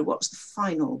then, sorry, what was the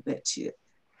final bit here?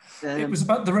 It was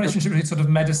about the relationship between sort of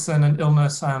medicine and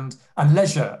illness and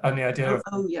leisure, and the idea of...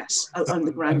 Oh yes, on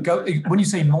the ground. When you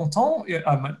say Monton,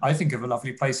 I think of a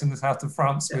lovely place in the south of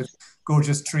France, yes, with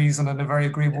gorgeous trees and a very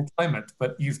agreeable climate,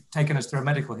 but you've taken us through a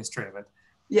medical history of it.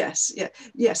 Yes,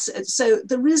 yes. So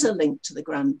there is a link to the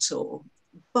Grand Tour,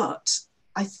 but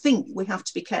I think we have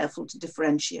to be careful to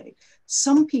differentiate.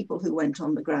 Some people who went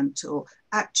on the Grand Tour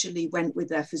actually went with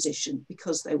their physician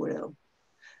because they were ill,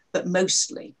 but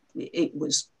mostly it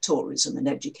was tourism and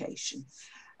education.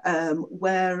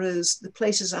 Whereas the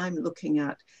places I'm looking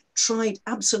at tried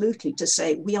absolutely to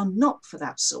say, we are not for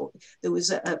that sort. There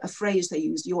was a phrase they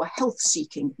used, you are health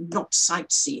seeking, not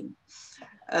sightseeing.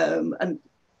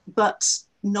 But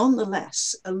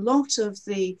nonetheless, a lot of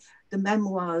the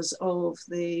memoirs of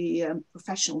the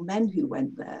professional men who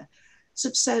went there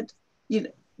have said,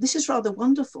 this is rather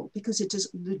wonderful because it is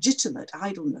legitimate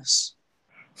idleness.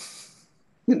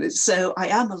 So I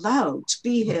am allowed to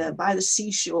be here by the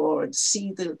seashore and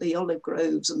see the olive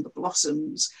groves and the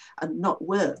blossoms and not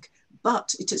work,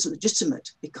 but it is legitimate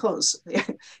because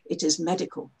it is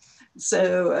medical.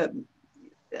 So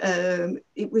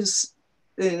it was,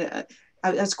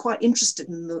 I was quite interested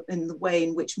in the way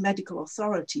in which medical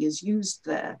authority is used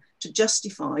there to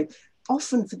justify,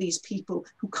 often for these people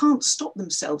who can't stop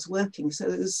themselves working. So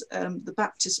there's the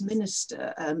Baptist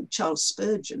minister, Charles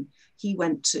Spurgeon. He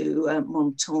went to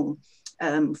Menton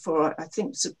for, I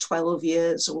think, sort of 12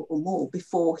 years or more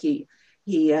before he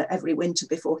every winter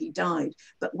before he died.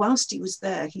 But whilst he was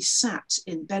there, he sat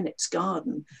in Bennett's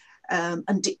garden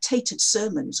and dictated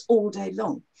sermons all day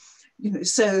long.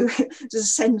 So there's a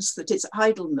sense that it's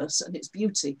idleness and it's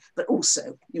beauty, but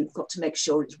also you've got to make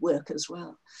sure it's work as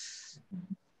well.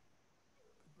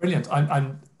 Brilliant.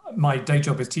 My day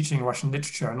job is teaching Russian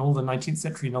literature, and all the 19th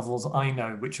century novels I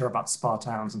know, which are about spa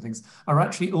towns and things, are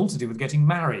actually all to do with getting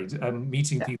married and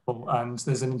meeting people. And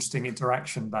there's an interesting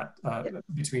interaction that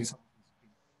between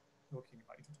talking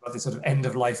about the sort of end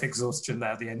of life exhaustion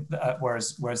there,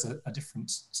 whereas a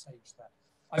different stage there.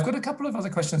 I've got a couple of other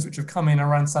questions which have come in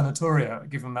around sanatoria,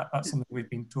 given that that's something we've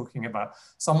been talking about.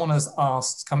 Someone has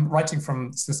asked, writing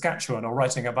from Saskatchewan or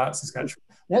writing about Saskatchewan,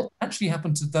 what actually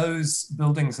happened to those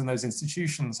buildings and those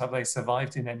institutions? Have they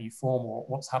survived in any form, or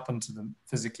what's happened to them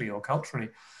physically or culturally?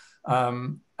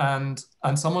 And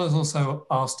someone has also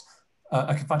asked,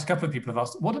 in fact, a couple of people have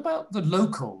asked, what about the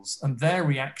locals and their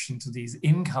reaction to these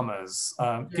incomers,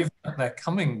 given that they're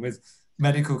coming with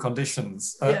medical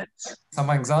conditions, some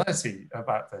anxiety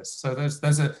about this? So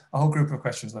there's a whole group of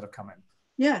questions that have come in.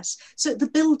 Yes, so the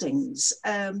buildings,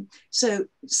 so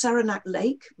Saranac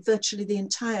Lake, virtually the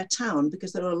entire town,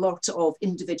 because there are a lot of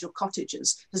individual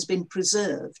cottages, has been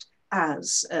preserved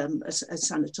as a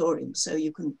sanatorium, so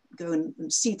you can go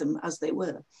and see them as they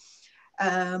were.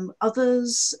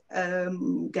 Others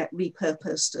get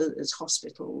repurposed as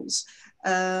hospitals,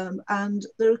 and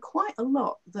there are quite a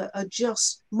lot that are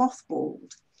just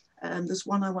mothballed. There's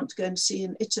one I want to go and see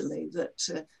in Italy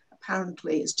that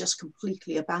apparently is just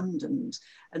completely abandoned,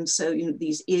 and so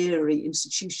these eerie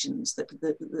institutions that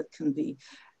can be.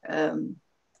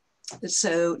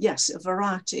 So yes, a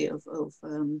variety of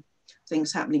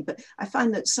things happening, but I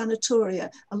find that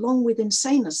sanatoria, along with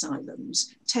insane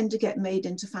asylums, tend to get made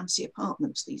into fancy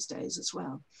apartments these days as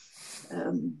well,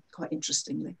 quite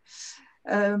interestingly.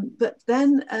 But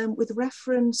then with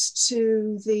reference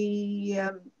to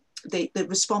the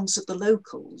response of the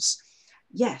locals,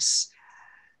 yes,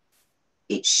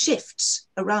 it shifts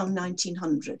around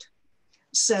 1900.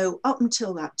 So up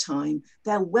until that time,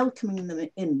 they're welcoming them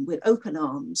in with open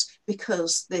arms,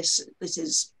 because this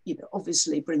is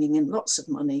obviously bringing in lots of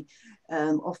money.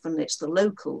 Often it's the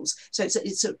locals. So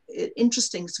it's an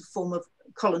interesting form of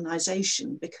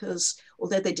colonization, because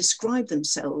although they describe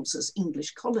themselves as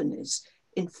English colonies,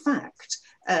 in fact,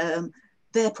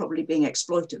 they're probably being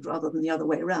exploited rather than the other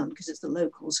way around, because it's the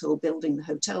locals who are building the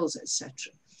hotels,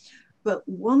 etc. But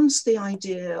once the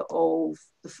idea of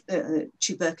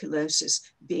tuberculosis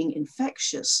being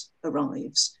infectious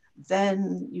arrives,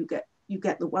 then you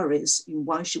get the worries.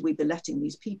 Why should we be letting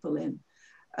these people in?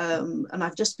 And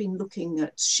I've just been looking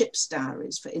at ships'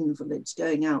 diaries for invalids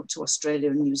going out to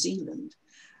Australia and New Zealand,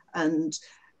 and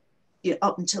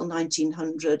up until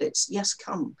 1900, it's yes,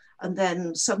 come. And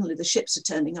then suddenly the ships are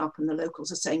turning up and the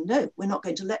locals are saying, no, we're not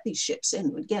going to let these ships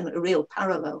in. Again, a real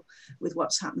parallel with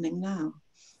what's happening now.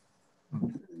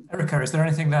 Erica, is there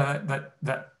anything there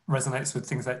that resonates with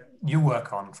things that you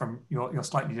work on from your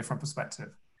slightly different perspective?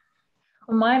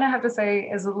 Well, mine, I have to say,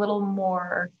 is a little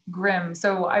more grim.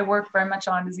 So I work very much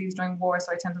on disease during war,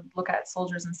 so I tend to look at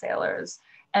soldiers and sailors.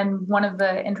 And one of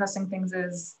the interesting things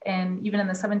is, even in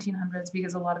the 1700s,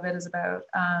 because a lot of it is about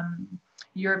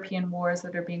European wars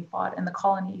that are being fought in the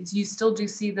colonies, you still do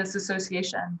see this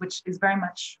association, which is very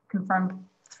much confirmed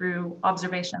through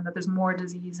observation, that there's more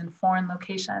disease in foreign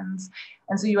locations.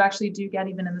 And so you actually do get,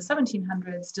 even in the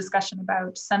 1700s, discussion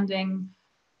about sending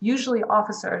usually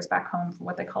officers back home for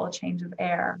what they call a change of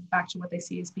air, back to what they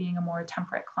see as being a more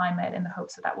temperate climate, in the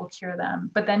hopes that that will cure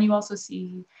them. But then you also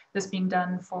see this being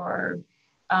done for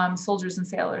soldiers and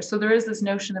sailors. So there is this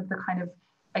notion of the kind of,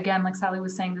 again, like Sally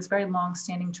was saying, this very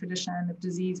long-standing tradition of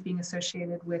disease being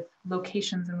associated with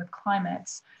locations and with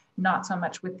climates, not so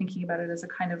much with thinking about it as a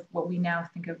kind of what we now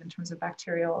think of in terms of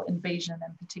bacterial invasion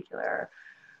and particular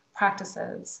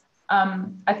practices.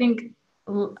 I think,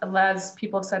 as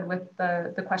people have said with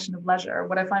the question of leisure,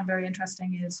 what I find very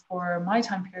interesting is, for my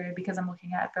time period, because I'm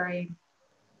looking at very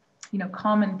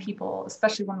common people,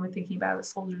 especially when we're thinking about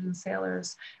soldiers and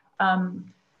sailors,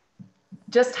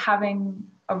 just having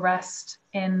a rest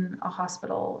in a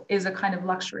hospital is a kind of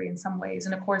luxury in some ways.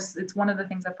 And of course, it's one of the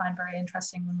things I find very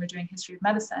interesting when we're doing history of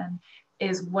medicine,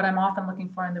 is what I'm often looking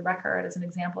for in the record as an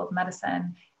example of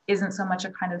medicine isn't so much a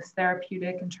kind of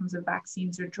therapeutic in terms of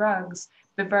vaccines or drugs,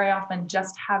 but very often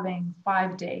just having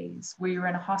 5 days where you're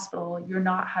in a hospital, you're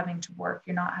not having to work,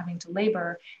 you're not having to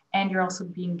labor, and you're also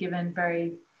being given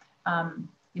very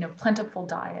plentiful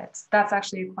diets. That's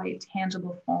actually a quite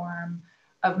tangible form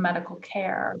of medical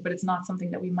care, but it's not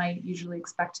something that we might usually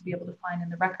expect to be able to find in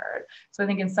the record. So I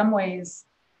think in some ways,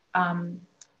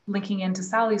 linking into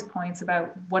Sally's points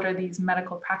about what are these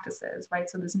medical practices, right?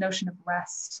 So this notion of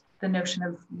rest, the notion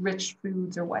of rich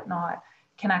foods or whatnot,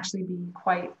 can actually be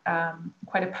quite a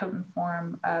potent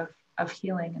form of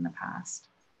healing in the past.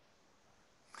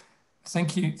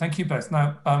 Thank you both.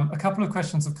 Now, a couple of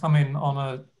questions have come in on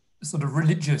a sort of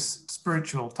religious,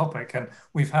 spiritual topic, and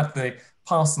we've had the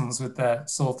parsons with their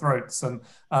sore throats. And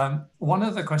one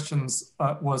of the questions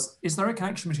was, is there a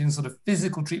connection between sort of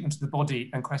physical treatment of the body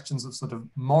and questions of sort of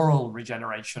moral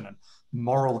regeneration and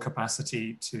moral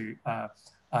capacity to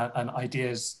and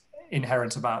ideas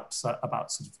inherent about sort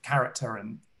of character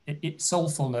and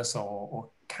soulfulness or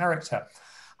character?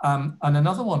 And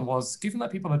another one was, given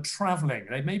that people are traveling,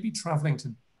 they may be traveling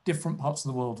to different parts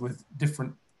of the world with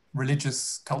different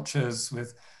religious cultures,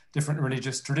 with different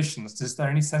religious traditions. Is there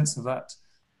any sense of that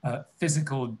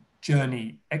physical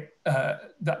journey,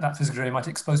 that physical journey might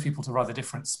expose people to rather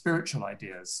different spiritual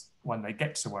ideas when they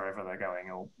get to wherever they're going,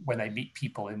 or when they meet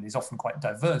people in these often quite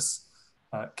diverse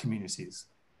communities?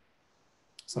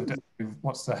 So who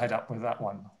wants to head up with that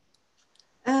one?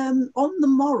 On the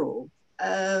moral,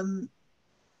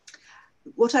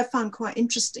 what I found quite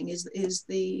interesting is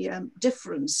the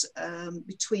difference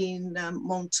between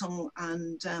Menton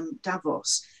and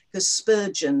Davos, because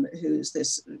Spurgeon, who's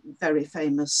this very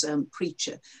famous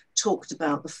preacher, talked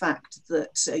about the fact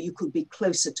that you could be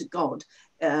closer to God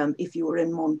if you were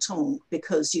in Menton,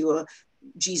 because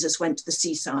Jesus went to the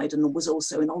seaside and was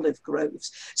also in olive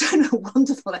groves. So a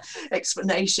wonderful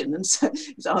explanation. And so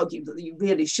it's argued that you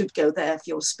really should go there for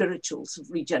your spiritual sort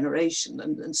of regeneration.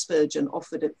 And Spurgeon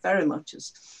offered it very much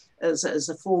as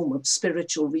a form of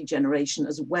spiritual regeneration,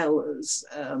 as well as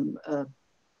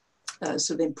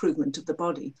sort of improvement of the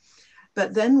body.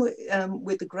 But then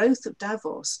with the growth of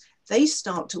Davos, they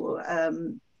start to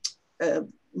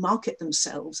market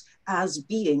themselves as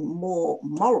being more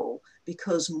moral,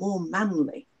 because more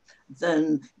manly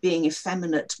than being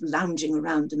effeminate lounging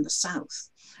around in the south.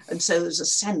 And so there's a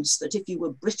sense that if you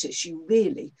were British, you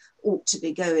really ought to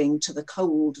be going to the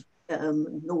cold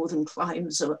northern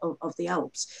climes of the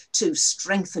Alps to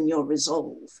strengthen your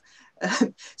resolve.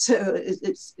 So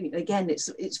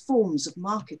it's forms of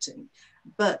marketing.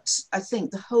 But I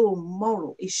think the whole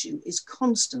moral issue is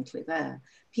constantly there.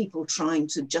 People trying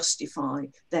to justify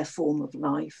their form of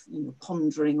life,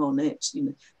 pondering on it.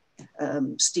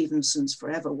 Stevenson's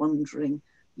forever wondering,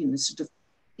 sort of,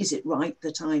 is it right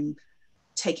that I'm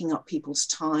taking up people's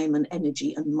time and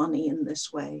energy and money in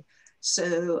this way?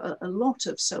 So a lot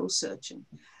of soul searching.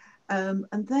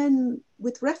 And then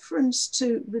with reference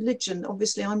to religion,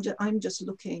 obviously I'm just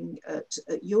looking at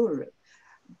Europe,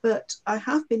 but I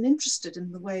have been interested in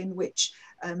the way in which,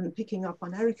 picking up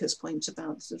on Erica's point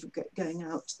about sort of going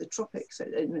out to the tropics,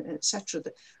 etc.,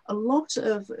 that a lot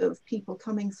of people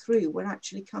coming through were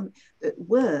actually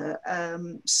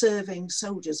serving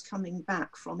soldiers coming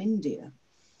back from India.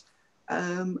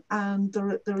 And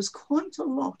there is quite a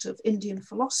lot of Indian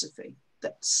philosophy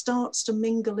that starts to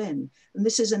mingle in. And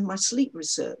this is in my sleep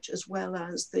research, as well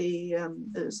as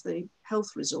the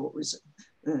health resort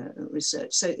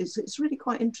research. So it's really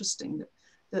quite interesting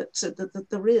that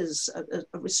there is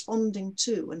a responding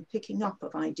to and picking up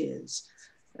of ideas.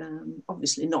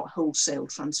 Obviously not wholesale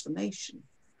transformation,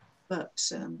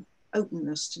 but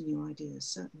openness to new ideas,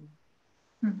 certainly.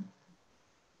 I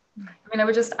mean, I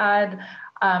would just add,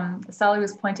 Sally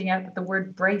was pointing out that the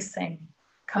word bracing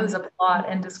comes up a lot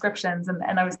in descriptions.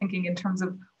 And I was thinking in terms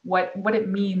of what it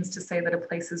means to say that a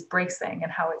place is bracing,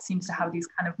 and how it seems to have these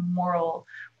kind of moral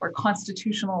or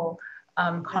constitutional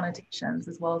connotations,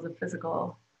 as well as a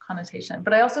physical connotation.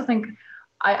 But I also think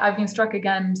I've been struck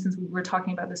again, since we were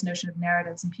talking about this notion of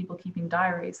narratives and people keeping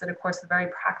diaries, that of course the very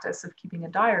practice of keeping a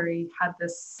diary had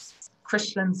this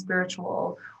Christian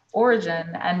spiritual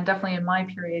origin. And definitely in my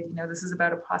period, this is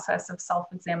about a process of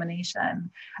self-examination.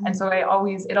 And so it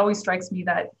always strikes me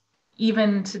that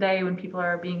even today, when people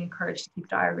are being encouraged to keep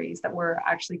diaries, that we're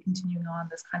actually continuing on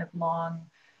this kind of long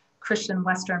Christian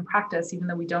Western practice, even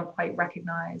though we don't quite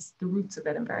recognize the roots of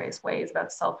it in various ways,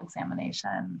 about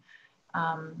self-examination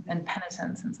and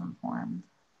penitence in some form.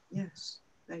 Yes,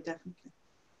 very definitely.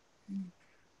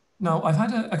 Now, I've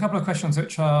had a couple of questions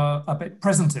which are a bit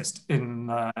presentist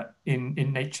in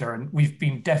nature, and we've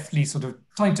been deftly sort of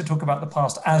trying to talk about the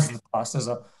past as the past, as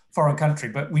a foreign country,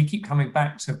 but we keep coming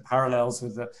back to parallels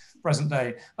with the present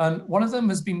day. And one of them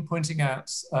has been pointing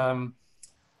out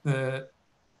the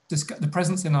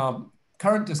presence in our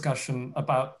current discussion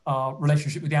about our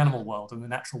relationship with the animal world and the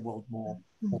natural world more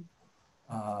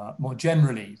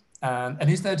generally. And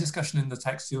is there a discussion in the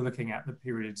text you're looking at, the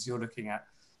periods you're looking at?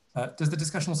 Does the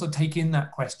discussion also take in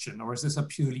that question, or is this a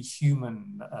purely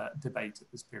human debate at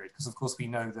this period? Because of course we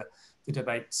know that the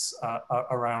debates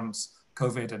around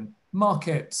COVID and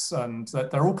markets, and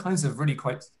that there are all kinds of really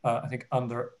quite, I think,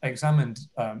 under-examined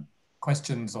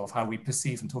questions of how we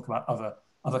perceive and talk about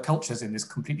other cultures in this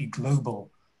completely global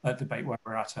debate where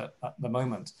we're at the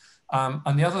moment.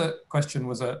 And the other question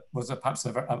was perhaps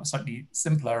a slightly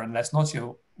simpler and less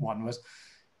notable one, was,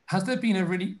 have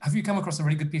you come across a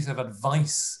really good piece of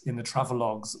advice in the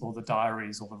travelogues or the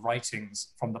diaries or the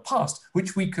writings from the past,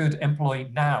 which we could employ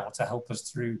now to help us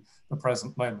through the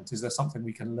present moment? Is there something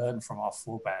we can learn from our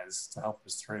forebears to help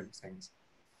us through things?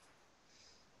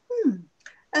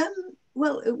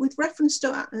 Well, with reference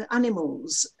to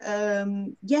animals,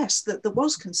 yes, that there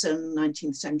was concern in the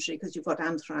 19th century, because you've got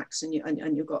anthrax and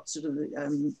you've got sort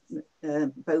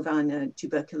of bovine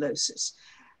tuberculosis.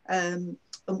 And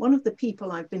one of the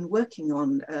people I've been working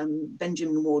on,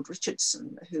 Benjamin Ward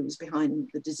Richardson, who was behind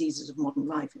The Diseases of Modern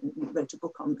Life, and wrote a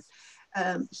book on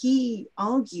it. He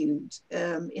argued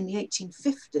in the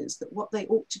 1850s that what they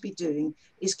ought to be doing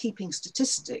is keeping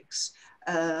statistics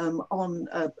on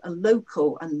a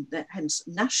local and hence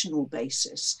national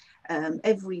basis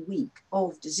every week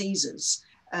of diseases,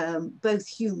 both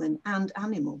human and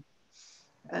animal.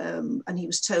 And he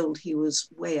was told he was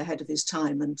way ahead of his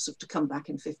time and sort of to come back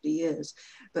in 50 years.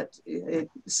 But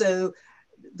so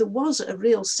there was a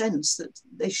real sense that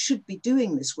they should be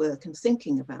doing this work and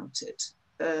thinking about it.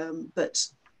 But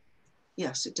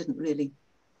yes, it didn't really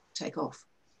take off.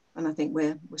 And I think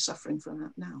we're suffering from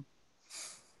that now.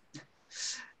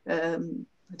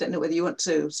 I don't know whether you want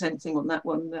to say anything on that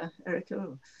one,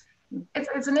 Erica.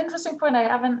 It's an interesting point.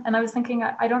 I was thinking,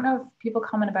 I don't know if people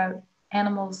comment about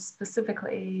animals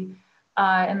specifically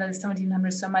in the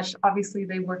 1700s so much. Obviously,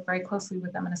 they work very closely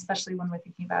with them, and especially when we're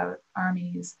thinking about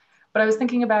armies. But I was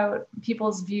thinking about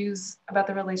people's views about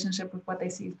the relationship with what they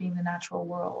see as being the natural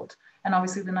world. And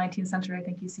obviously the 19th century, I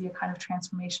think you see a kind of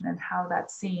transformation in how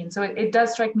that's seen. So it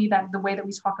does strike me that the way that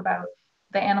we talk about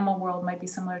the animal world might be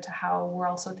similar to how we're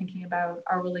also thinking about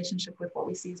our relationship with what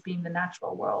we see as being the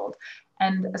natural world.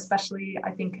 And especially,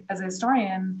 I think, as a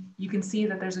historian, you can see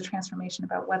that there's a transformation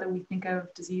about whether we think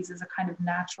of disease as a kind of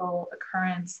natural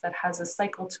occurrence that has a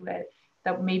cycle to it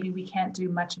that maybe we can't do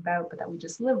much about, but that we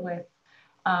just live with,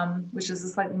 which is a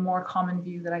slightly more common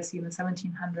view that I see in the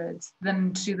 1700s,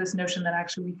 than to this notion that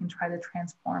actually we can try to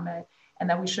transform it and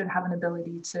that we should have an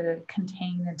ability to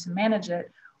contain and to manage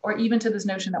it, or even to this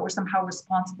notion that we're somehow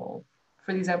responsible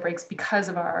for these outbreaks because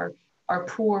of our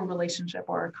poor relationship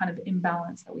or kind of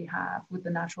imbalance that we have with the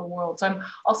natural world. So I'm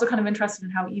also kind of interested in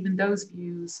how even those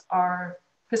views are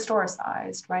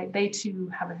historicized, right? They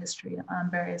too have a history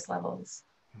on various levels.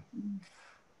 And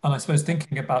I suppose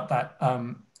thinking about that,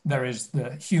 there is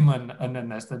the human and then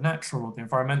there's the natural, the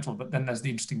environmental, but then there's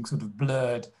the interesting sort of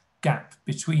blurred gap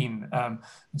between. And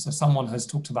so someone has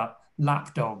talked about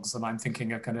lap dogs, and I'm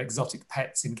thinking of kind of exotic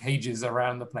pets in cages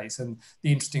around the place, and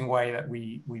the interesting way that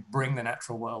we bring the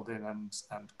natural world in and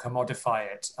commodify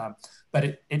it.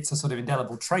 But it's a sort of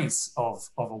indelible trace of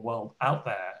a world out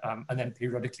there. And then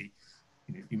periodically,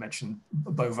 you mentioned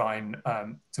bovine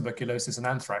tuberculosis and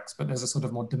anthrax, but there's a sort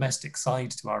of more domestic side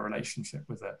to our relationship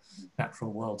with the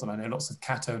natural world. And I know lots of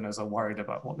cat owners are worried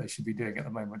about what they should be doing at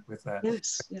the moment with their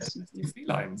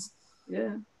felines.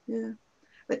 Yeah.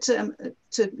 But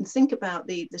to think about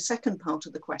the second part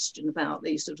of the question about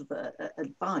the sort of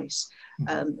advice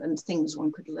and things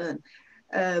one could learn,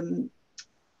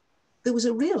 there was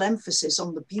a real emphasis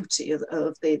on the beauty of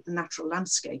the natural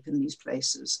landscape in these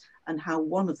places, and how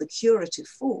one of the curative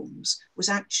forms was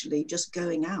actually just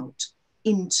going out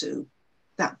into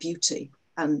that beauty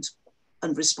and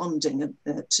responding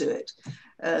to it.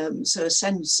 So a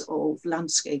sense of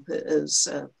landscape as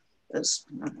I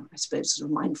suppose sort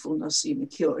of mindfulness,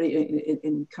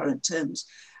 in current terms.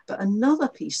 But another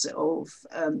piece of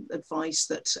advice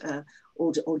that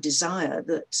or desire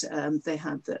that they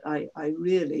had that I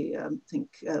really think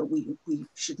we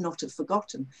should not have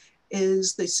forgotten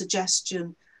is the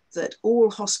suggestion that all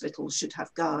hospitals should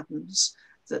have gardens,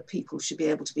 that people should be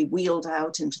able to be wheeled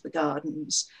out into the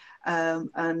gardens.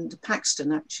 And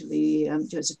Paxton, actually,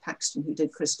 Joseph Paxton, who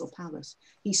did Crystal Palace,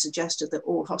 he suggested that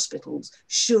all hospitals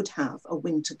should have a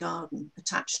winter garden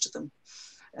attached to them,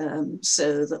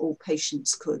 so that all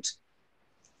patients could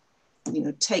you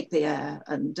know, take the air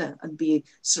and be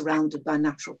surrounded by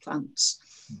natural plants,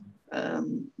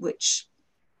 which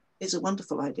is a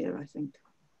wonderful idea, I think.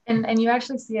 And you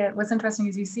actually see it, what's interesting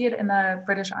is you see it in the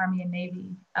British Army and Navy,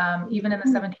 even in the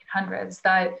 1700s,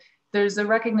 that there's a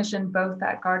recognition both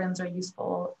that gardens are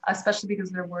useful, especially because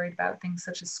they're worried about things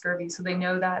such as scurvy. So they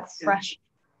know that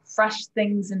fresh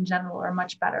things in general are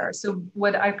much better. So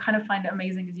what I kind of find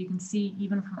amazing is you can see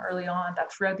even from early on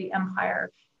that throughout the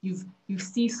empire, you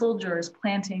see soldiers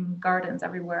planting gardens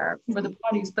everywhere for the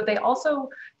produce, but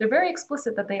they're very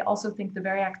explicit that they also think the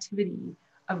very activity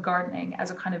of gardening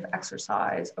as a kind of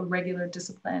exercise, a regular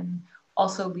discipline,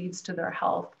 also leads to their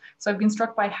health. So I've been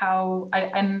struck by how,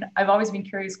 and I've always been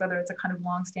curious whether it's a kind of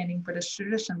long-standing British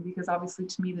tradition, because obviously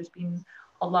to me, there's been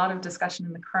a lot of discussion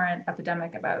in the current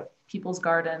epidemic about people's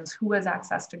gardens, who has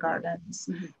access to gardens,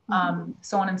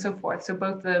 so on and so forth. So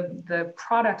both the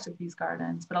product of these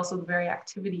gardens, but also the very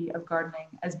activity of gardening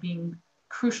as being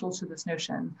crucial to this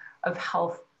notion of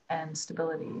health and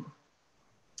stability.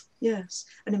 Yes,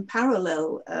 and in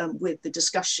parallel with the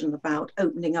discussion about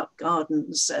opening up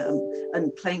gardens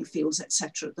and playing fields,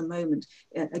 etc. at the moment,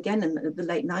 again in the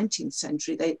late 19th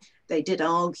century, they did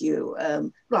argue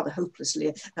rather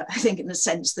hopelessly, I think, in the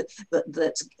sense that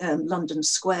London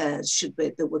squares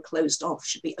that were closed off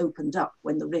should be opened up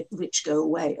when the rich go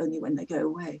away, only when they go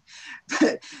away.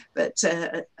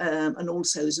 And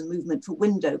also as a movement for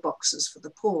window boxes for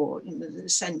the poor, in the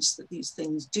sense that these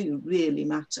things do really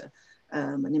matter.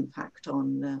 An impact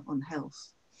on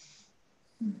health.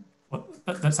 Well,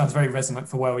 that sounds very resonant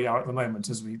for where we are at the moment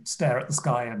as we stare at the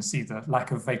sky and see the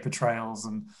lack of vapor trails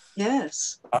and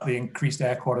yes, the increased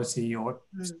air quality, or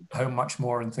home much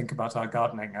more and think about our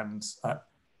gardening. And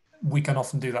we can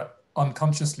often do that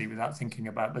unconsciously without thinking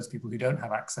about those people who don't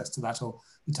have access to that, or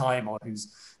the time, or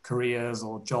whose careers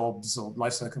or jobs or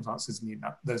life circumstances mean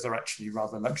that those are actually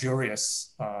rather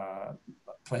luxurious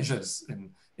pleasures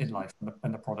in life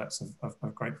and the products of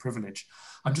great privilege.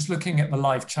 I'm just looking at the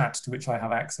live chat to which I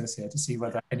have access here to see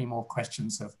whether any more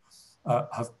questions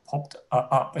have popped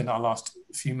up in our last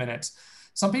few minutes.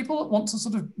 Some people want to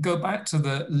sort of go back to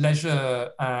the leisure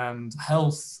and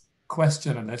health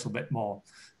question a little bit more.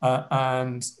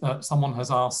 Someone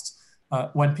has asked,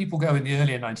 when people go in the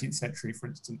earlier 19th century, for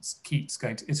instance, Keats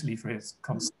going to Italy for his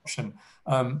consumption,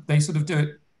 they sort of do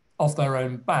it off their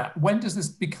own bat. When does this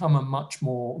become a much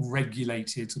more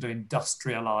regulated, sort of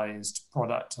industrialized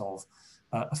product of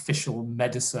official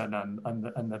medicine and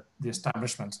the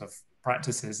establishment of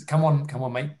practices? Can one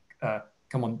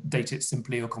date it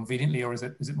simply or conveniently, or is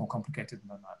it more complicated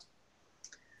than that?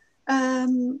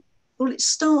 Well, it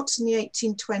starts in the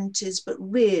 1820s, but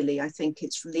really I think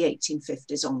it's from the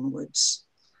 1850s onwards,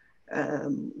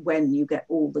 when you get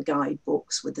all the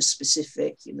guidebooks with the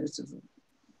specific, sort of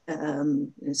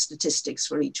statistics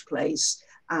for each place,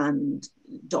 and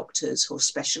doctors who are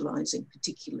specializing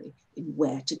particularly in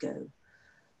where to go.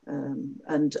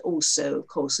 And also, of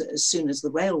course, as soon as the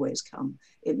railways come,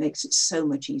 it makes it so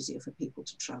much easier for people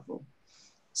to travel.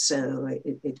 So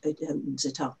it opens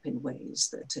it up in ways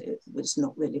that it was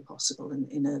not really possible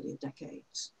in earlier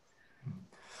decades.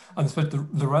 And I suppose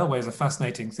the railway is a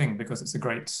fascinating thing because it's a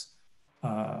great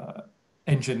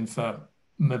engine for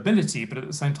mobility, but at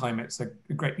the same time it's a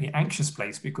greatly anxious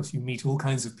place because you meet all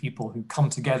kinds of people who come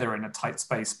together in a tight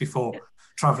space before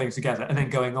traveling together and then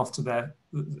going off to their,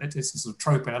 it's a sort of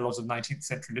trope in a lot of 19th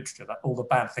century literature that all the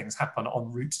bad things happen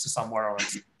en route to somewhere or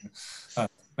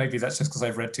maybe that's just because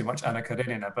I've read too much Anna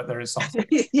Karenina, but there is something.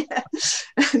 Yeah,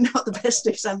 not the best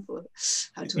example of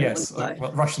how to yes,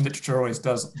 well, Russian literature always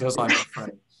does I'm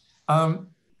afraid.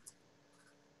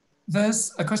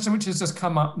 There's a question which has just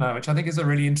come up now, which I think is a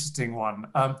really interesting one.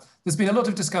 There's been a lot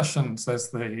of discussion,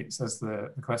 says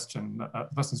the question, the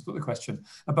person who's put the question,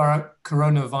 about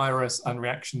coronavirus and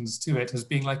reactions to it as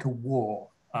being like a war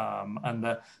and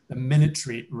the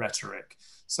military rhetoric.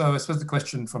 So I suppose the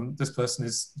question from this person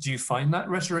is, do you find that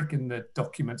rhetoric in the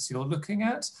documents you're looking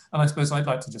at? And I suppose I'd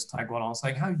like to just tag one on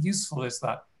saying, how useful is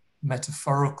that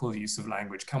metaphorical use of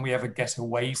language? Can we ever get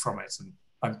away from it?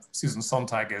 And Susan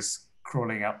Sontag is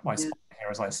crawling up my spine here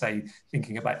as I say,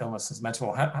 thinking about illness as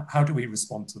metaphor. How do we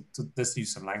respond to this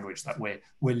use of language that we're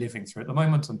living through at the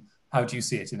moment? And how do you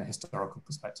see it in a historical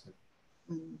perspective?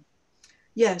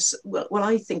 Yes, well,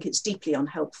 I think it's deeply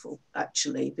unhelpful,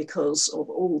 actually, because of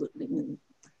all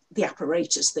the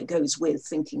apparatus that goes with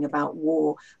thinking about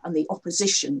war and the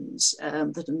oppositions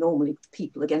that are normally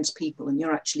people against people. And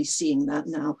you're actually seeing that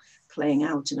now playing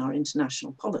out in our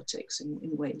international politics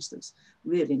in ways that's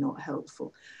really not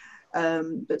helpful.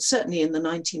 But certainly in the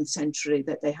 19th century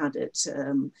that they had it,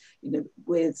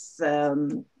 with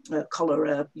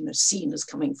cholera, seen as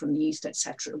coming from the East,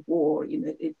 etc., war,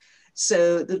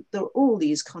 so there are all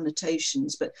these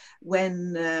connotations. But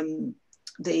when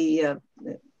the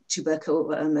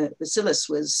tubercle bacillus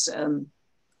was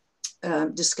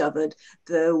discovered,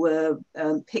 there were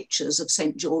pictures of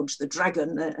St. George the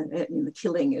dragon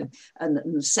killing, and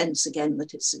the sense again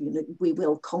that it's, we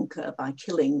will conquer by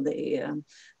killing the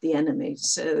enemy.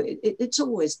 So it's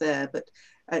always there, but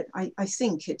I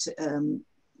think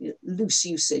loose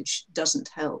usage doesn't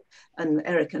help. And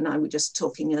Erica and I were just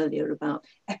talking earlier about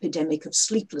epidemic of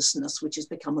sleeplessness, which has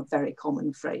become a very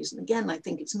common phrase. And again, I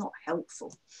think it's not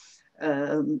helpful.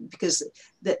 Because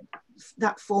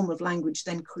that form of language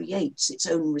then creates its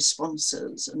own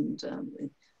responses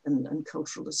and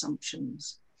cultural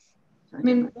assumptions. I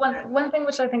mean, one thing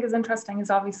which I think is interesting is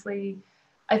obviously,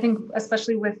 I think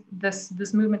especially with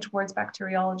this movement towards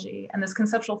bacteriology and this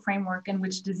conceptual framework in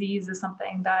which disease is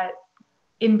something that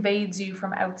invades you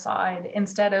from outside,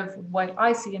 instead of what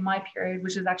I see in my period,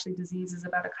 which is actually disease is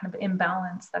about a kind of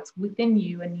imbalance that's within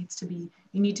you and you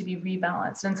need to be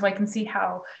rebalanced. And so I can see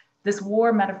how this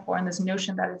war metaphor and this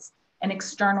notion that it's an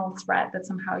external threat that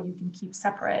somehow you can keep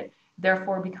separate,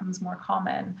 therefore becomes more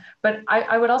common. But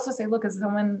I would also say, look, as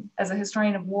a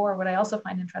historian of war, what I also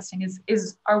find interesting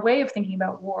is our way of thinking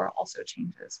about war also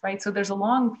changes, right? So there's a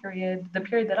long period, the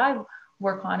period that I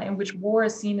work on, in which war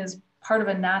is seen as part of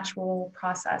a natural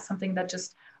process, something that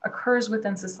just occurs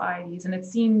within societies. And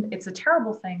it's a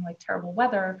terrible thing, like terrible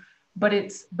weather, but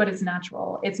it's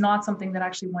natural. It's not something that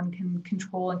actually one can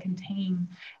control and contain.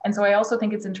 And so I also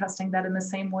think it's interesting that in the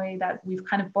same way that we've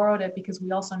kind of borrowed it, because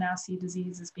we also now see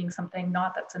disease as being something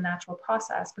not that's a natural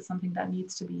process, but something that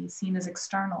needs to be seen as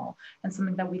external and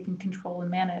something that we can control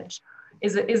and manage,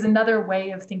 is another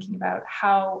way of thinking about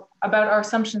our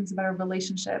assumptions about our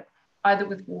relationship, either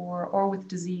with war or with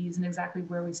disease, and exactly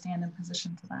where we stand in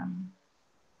position to them.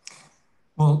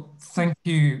 Well, thank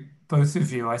you, both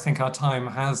of you. I think our time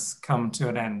has come to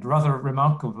an end. Rather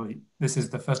remarkably, this is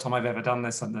the first time I've ever done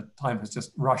this, and the time has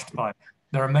just rushed by.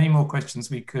 There are many more questions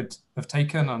we could have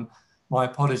taken, and my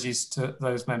apologies to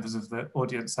those members of the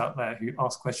audience out there who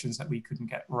asked questions that we couldn't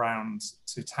get round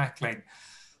to tackling.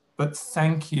 But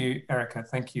thank you, Erica,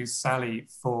 thank you, Sally,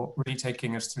 for really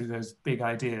taking us through those big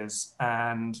ideas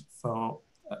and for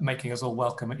making us all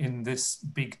welcome in this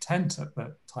big tent at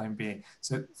the time being.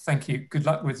 So thank you. Good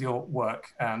luck with your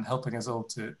work and helping us all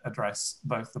to address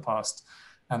both the past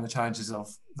and the challenges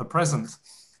of the present.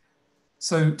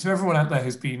 So to everyone out there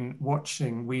who's been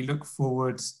watching, we look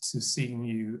forward to seeing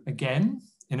you again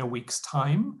in a week's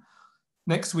time.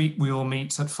 Next week, we will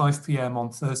meet at 5 p.m. on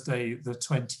Thursday, the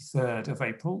 23rd of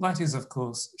April. That is, of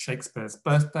course, Shakespeare's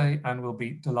birthday, and we'll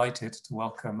be delighted to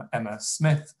welcome Emma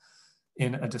Smith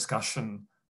in a discussion,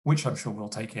 which I'm sure will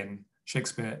take in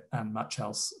Shakespeare and much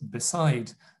else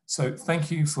beside. So thank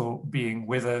you for being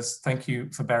with us. Thank you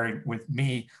for bearing with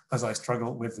me as I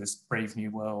struggle with this brave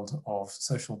new world of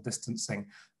social distancing,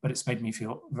 but it's made me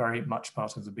feel very much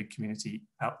part of the big community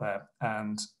out there.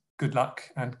 And good luck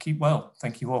and keep well.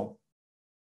 Thank you all.